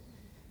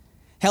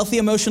 Healthy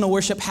emotional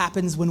worship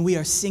happens when we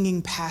are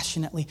singing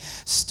passionately,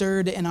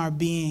 stirred in our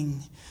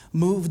being,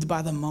 moved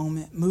by the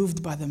moment,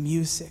 moved by the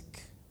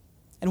music.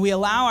 And we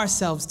allow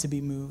ourselves to be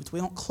moved. We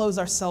don't close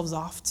ourselves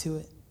off to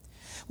it.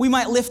 We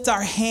might lift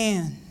our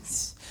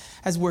hands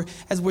as we're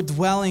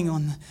dwelling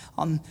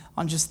on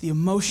just the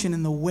emotion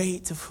and the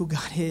weight of who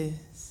God is.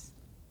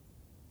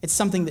 It's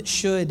something that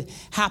should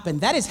happen.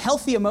 That is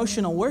healthy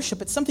emotional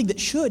worship. It's something that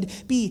should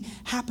be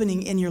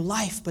happening in your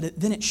life, but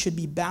then it should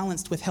be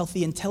balanced with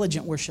healthy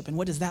intelligent worship. And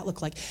what does that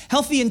look like?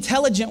 Healthy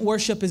intelligent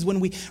worship is when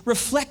we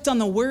reflect on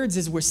the words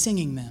as we're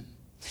singing them.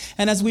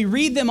 And as we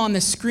read them on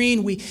the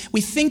screen, we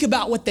think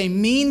about what they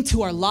mean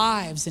to our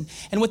lives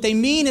and what they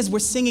mean as we're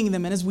singing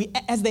them. And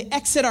as they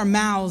exit our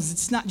mouths,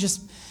 it's not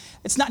just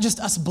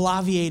us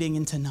bloviating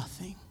into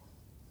nothing.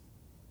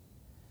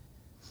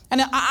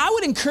 And I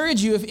would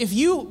encourage you, if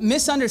you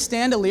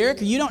misunderstand a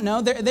lyric or you don't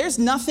know, there's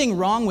nothing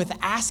wrong with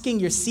asking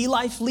your Sea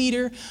Life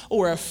leader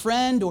or a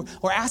friend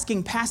or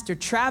asking Pastor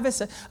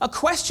Travis a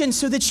question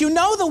so that you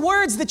know the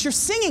words that you're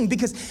singing,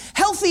 because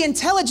healthy,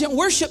 intelligent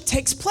worship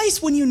takes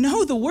place when you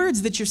know the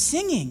words that you're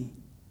singing.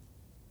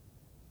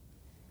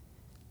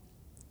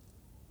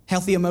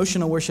 Healthy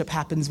emotional worship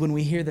happens when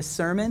we hear the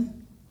sermon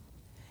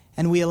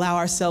and we allow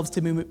ourselves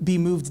to be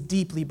moved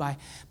deeply by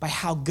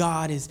how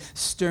God is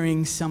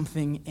stirring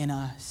something in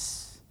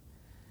us.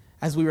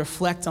 As we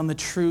reflect on the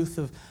truth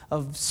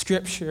of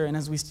Scripture, and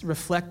as we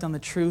reflect on the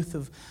truth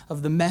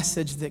of the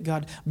message that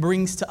God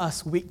brings to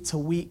us week to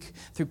week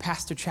through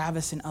Pastor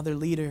Travis and other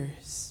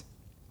leaders.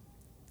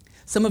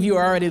 Some of you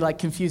are already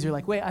confused. You're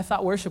like, wait, I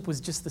thought worship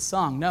was just the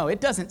song. No, it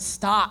doesn't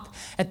stop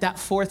at that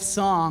fourth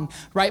song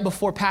right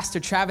before Pastor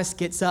Travis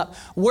gets up.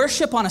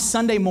 Worship on a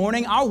Sunday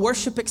morning, our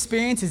worship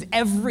experience is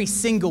every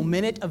single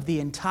minute of the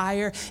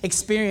entire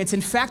experience.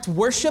 In fact,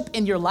 worship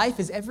in your life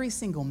is every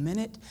single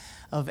minute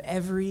of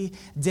every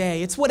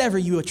day. It's whatever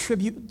you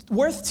attribute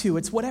worth to.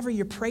 It's whatever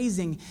you're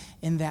praising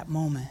in that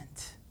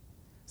moment.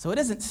 So it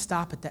doesn't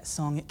stop at that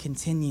song, it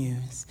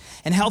continues.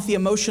 And healthy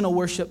emotional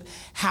worship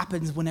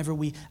happens whenever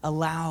we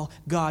allow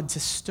God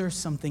to stir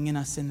something in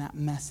us in that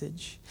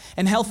message.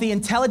 And healthy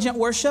intelligent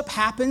worship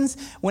happens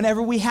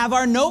whenever we have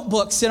our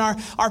notebooks and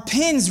our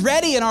pens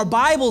ready and our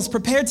Bibles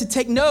prepared to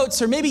take notes,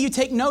 or maybe you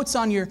take notes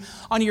on your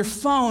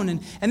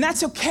phone, and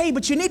that's okay,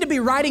 but you need to be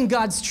writing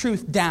God's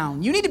truth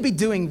down. You need to be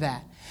doing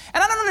that.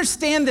 And I don't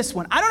understand this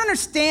one. I don't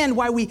understand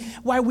why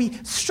we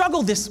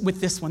struggle with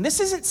this one. This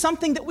isn't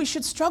something that we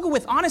should struggle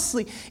with,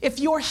 honestly.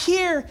 If you're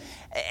here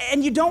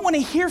and you don't want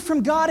to hear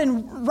from God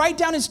and write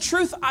down His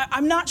truth,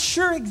 I'm not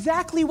sure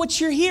exactly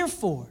what you're here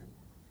for.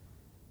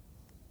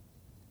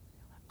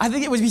 I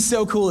think it would be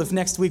so cool if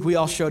next week we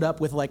all showed up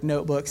with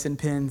notebooks and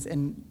pens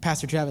and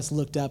Pastor Travis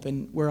looked up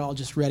and we're all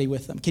just ready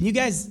with them. Can you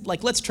guys,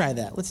 let's try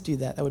that. Let's do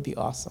that. That would be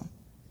awesome.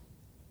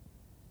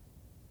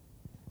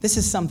 This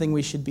is something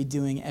we should be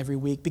doing every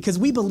week, because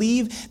we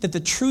believe that the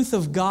truth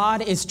of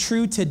God is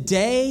true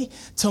today,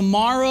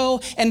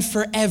 tomorrow, and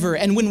forever.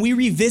 And when we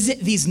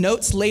revisit these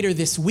notes later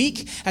this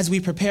week, as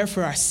we prepare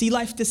for our Sea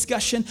Life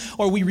discussion,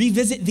 or we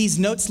revisit these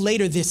notes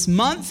later this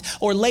month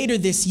or later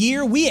this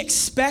year, we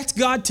expect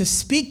God to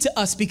speak to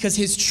us, because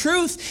His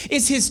truth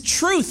is His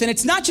truth. And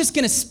it's not just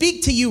going to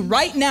speak to you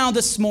right now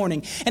this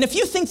morning. And if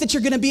you think that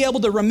you're going to be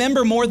able to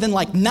remember more than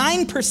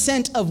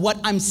 9% of what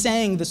I'm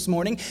saying this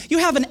morning, you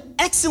have an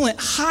excellent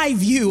high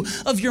view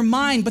of your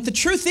mind. But the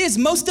truth is,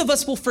 most of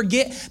us will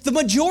forget the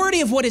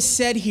majority of what is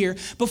said here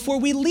before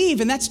we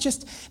leave. And that's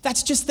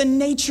just the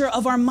nature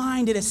of our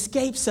mind. It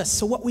escapes us.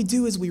 So what we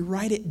do is we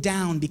write it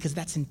down, because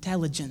that's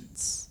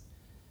intelligence.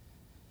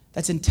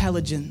 That's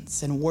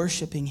intelligence and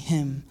worshiping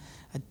Him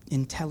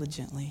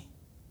intelligently.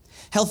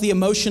 Healthy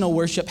emotional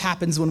worship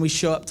happens when we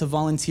show up to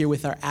volunteer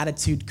with our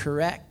attitude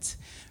correct,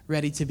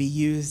 ready to be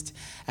used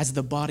as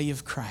the body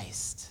of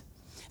Christ.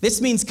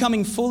 This means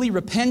coming fully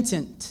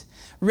repentant,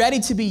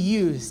 ready to be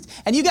used.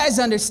 And you guys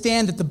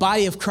understand that the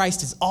body of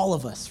Christ is all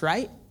of us,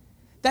 right?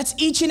 That's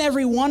each and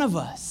every one of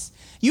us.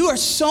 You are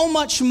so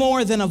much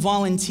more than a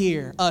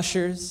volunteer,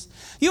 ushers.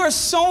 You are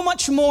so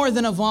much more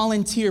than a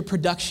volunteer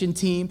production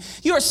team.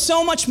 You are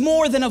so much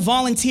more than a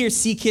volunteer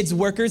Sea Kids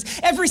workers.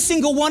 Every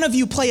single one of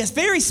you play a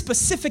very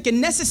specific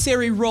and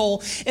necessary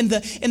role in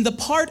the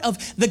part of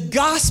the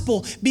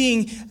gospel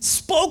being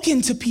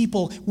spoken to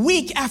people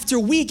week after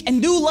week, and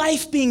new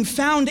life being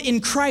found in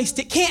Christ.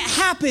 It can't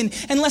happen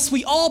unless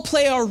we all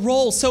play our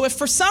role. So if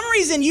for some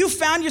reason you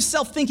found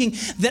yourself thinking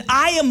that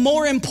I am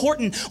more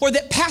important, or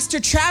that Pastor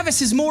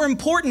Travis is more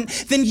important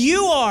than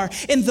you are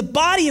in the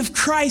body of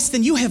Christ,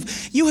 then you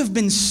have you have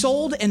been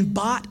sold and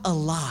bought a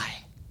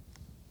lie,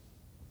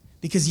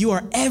 because you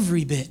are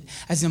every bit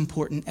as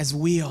important as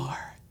we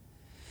are.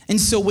 And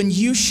so when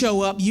you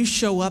show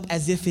up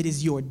as if it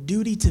is your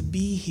duty to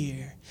be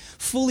here,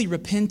 fully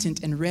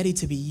repentant and ready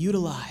to be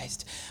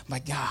utilized by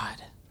God.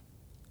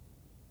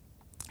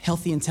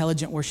 Healthy,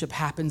 intelligent worship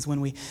happens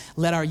when we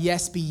let our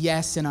yes be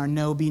yes and our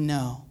no be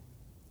no.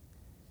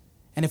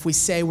 And if we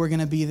say we're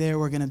going to be there,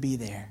 we're going to be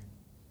there.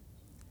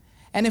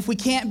 And if we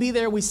can't be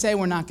there, we say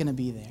we're not going to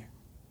be there.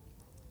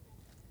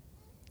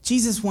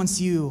 Jesus wants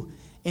you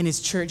in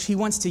his church. He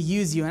wants to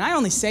use you. And I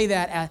only say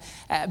that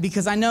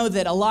because I know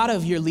that a lot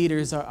of your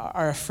leaders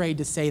are afraid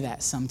to say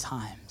that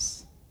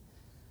sometimes.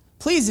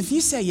 Please, if you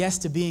say yes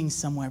to being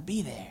somewhere,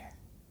 be there.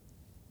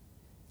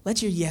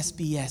 Let your yes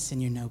be yes and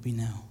your no be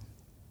no.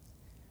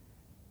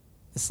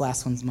 This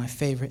last one's my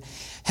favorite.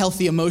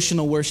 Healthy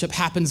emotional worship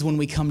happens when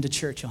we come to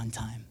church on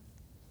time.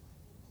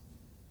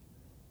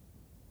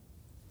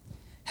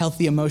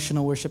 Healthy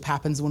emotional worship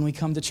happens when we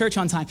come to church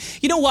on time.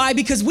 You know why?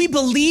 Because we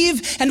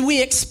believe and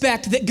we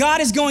expect that God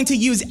is going to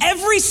use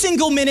every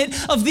single minute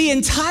of the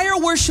entire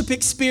worship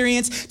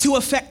experience to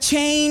affect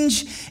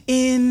change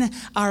in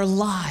our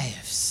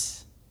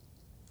lives.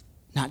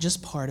 Not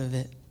just part of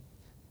it,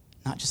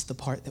 not just the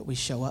part that we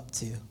show up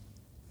to.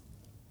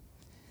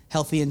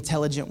 Healthy,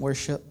 intelligent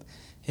worship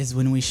is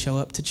when we show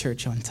up to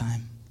church on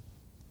time.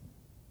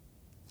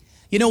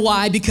 You know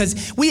why?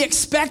 Because we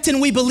expect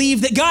and we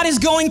believe that God is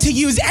going to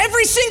use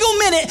every single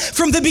minute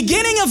from the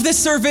beginning of this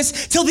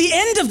service till the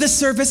end of the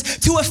service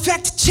to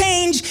affect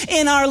change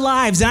in our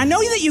lives. And I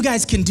know that you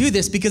guys can do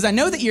this because I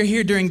know that you're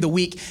here during the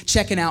week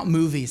checking out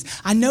movies.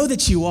 I know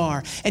that you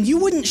are. And you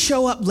wouldn't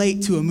show up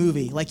late to a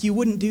movie. Like, you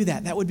wouldn't do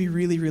that. That would be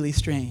really, really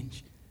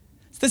strange.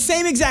 It's the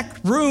same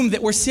exact room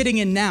that we're sitting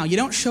in now. You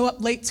don't show up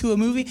late to a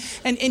movie,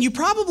 and you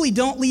probably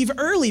don't leave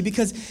early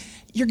because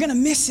you're going to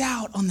miss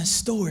out on the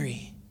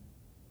story.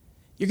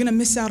 You're going to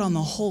miss out on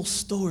the whole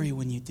story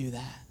when you do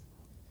that.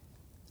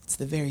 It's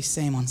the very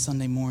same on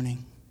Sunday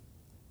morning.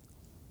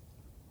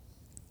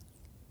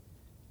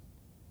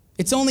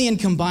 It's only in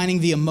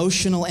combining the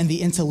emotional and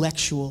the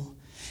intellectual.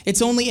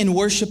 It's only in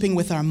worshiping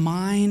with our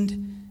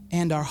mind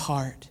and our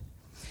heart.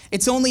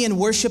 It's only in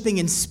worshiping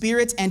in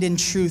spirit and in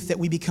truth that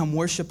we become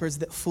worshipers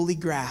that fully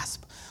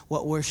grasp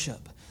what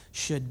worship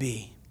should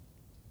be.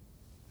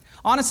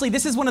 Honestly,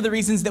 this is one of the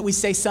reasons that we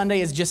say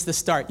Sunday is just the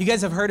start. You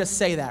guys have heard us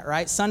say that,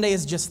 right? Sunday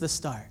is just the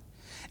start.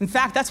 In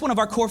fact, that's one of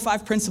our core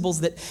 5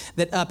 principles that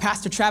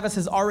Pastor Travis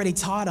has already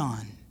taught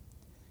on.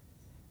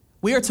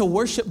 We are to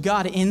worship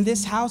God in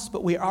this house,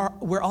 but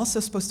we're also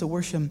supposed to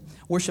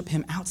worship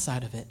him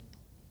outside of it.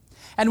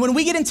 And when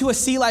we get into a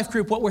Sea Life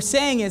group, what we're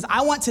saying is,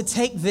 I want to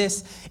take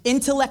this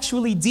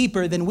intellectually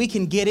deeper than we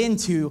can get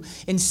into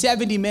in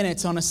 70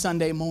 minutes on a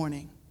Sunday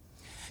morning.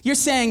 You're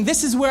saying,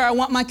 this is where I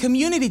want my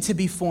community to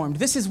be formed.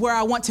 This is where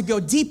I want to go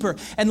deeper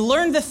and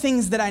learn the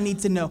things that I need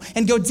to know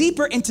and go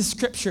deeper into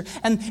Scripture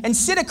and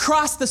sit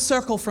across the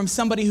circle from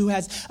somebody who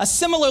has a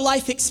similar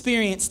life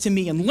experience to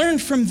me and learn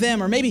from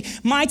them, or maybe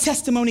my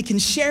testimony can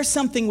share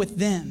something with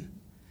them.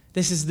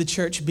 This is the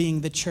church being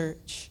the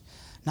church.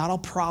 Not all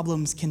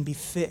problems can be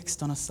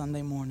fixed on a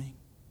Sunday morning.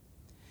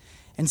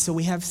 And so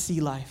we have Sea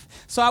Life.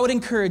 So I would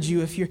encourage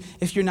you,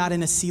 if you're not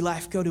in a Sea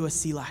Life, go to a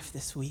Sea Life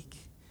this week.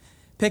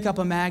 Pick up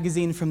a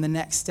magazine from the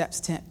Next Steps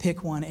tent,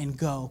 pick one and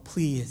go,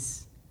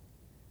 please.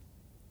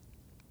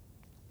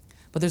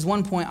 But there's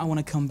one point I want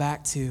to come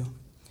back to,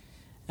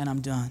 and I'm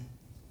done.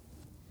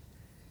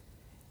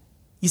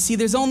 You see,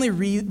 there's only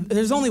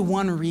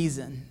one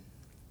reason,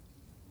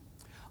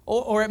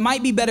 or it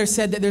might be better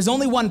said that there's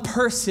only one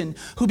person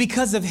who,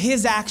 because of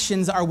his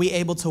actions, are we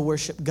able to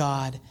worship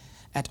God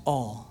at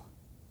all.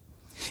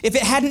 If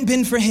it hadn't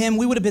been for him,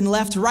 we would have been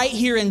left right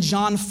here in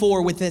John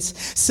 4 with this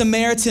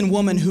Samaritan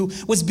woman who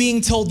was being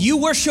told, you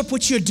worship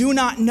what you do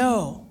not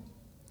know.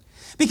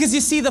 Because you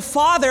see, the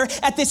Father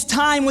at this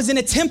time was in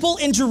a temple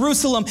in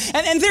Jerusalem,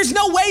 and there's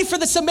no way for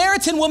the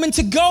Samaritan woman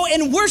to go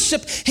and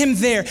worship him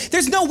there.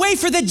 There's no way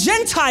for the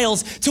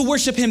Gentiles to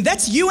worship him.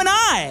 That's you and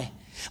I.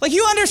 Like,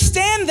 you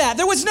understand that.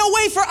 There was no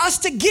way for us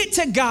to get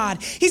to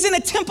God. He's in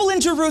a temple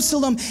in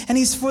Jerusalem, and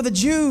he's for the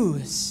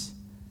Jews.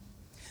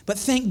 But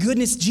thank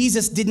goodness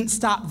Jesus didn't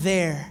stop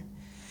there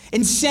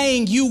in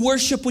saying, you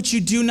worship what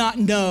you do not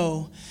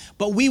know,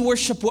 but we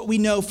worship what we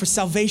know, for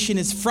salvation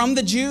is from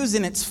the Jews,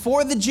 and it's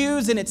for the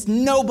Jews, and it's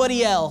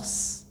nobody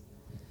else.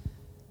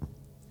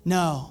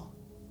 No.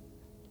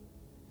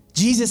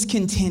 Jesus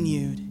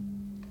continued.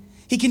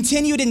 He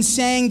continued in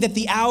saying that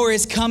the hour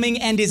is coming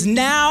and is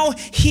now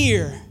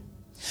here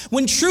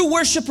when true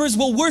worshipers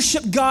will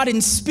worship God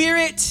in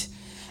spirit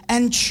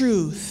and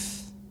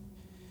truth,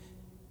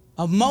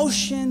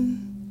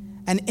 emotion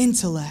and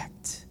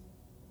intellect.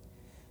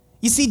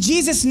 You see,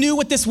 Jesus knew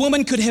what this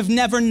woman could have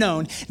never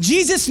known.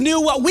 Jesus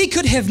knew what we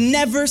could have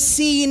never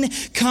seen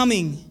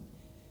coming.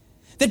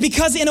 That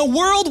because in a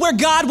world where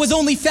God was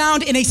only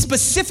found in a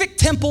specific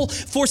temple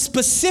for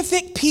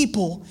specific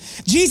people,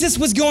 Jesus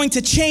was going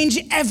to change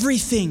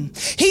everything.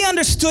 He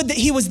understood that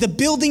he was the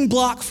building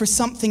block for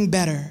something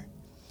better.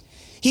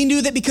 He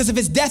knew that because of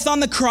his death on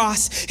the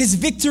cross, his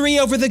victory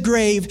over the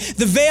grave,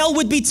 the veil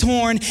would be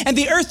torn and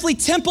the earthly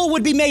temple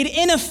would be made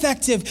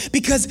ineffective,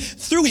 because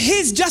through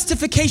his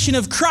justification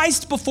of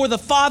Christ before the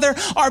Father,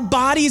 our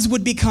bodies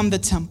would become the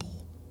temple.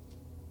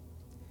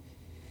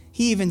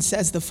 He even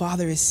says the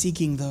Father is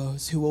seeking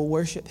those who will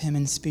worship him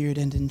in spirit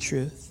and in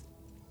truth.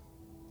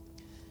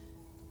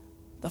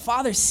 The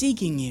Father's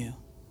seeking you.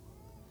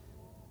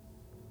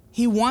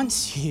 He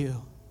wants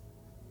you.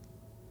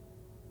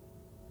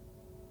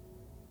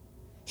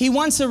 He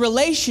wants a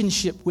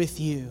relationship with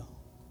you.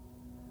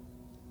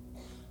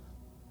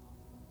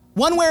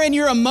 One where in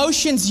your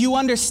emotions you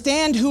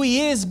understand who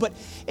he is, but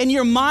in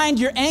your mind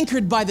you're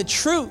anchored by the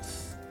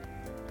truth.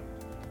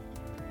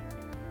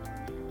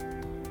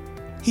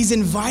 He's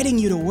inviting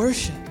you to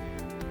worship.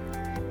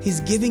 He's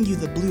giving you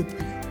the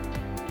blueprint.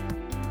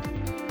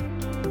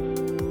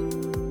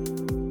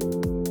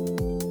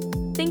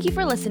 Thank you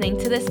for listening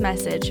to this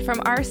message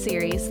from our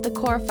series, The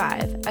Core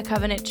 5, a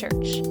Covenant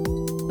Church.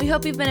 We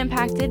hope you've been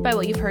impacted by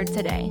what you've heard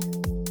today.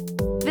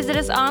 Visit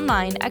us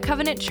online at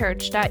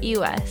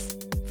covenantchurch.us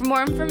for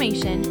more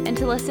information and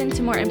to listen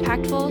to more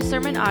impactful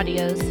sermon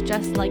audios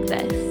just like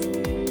this.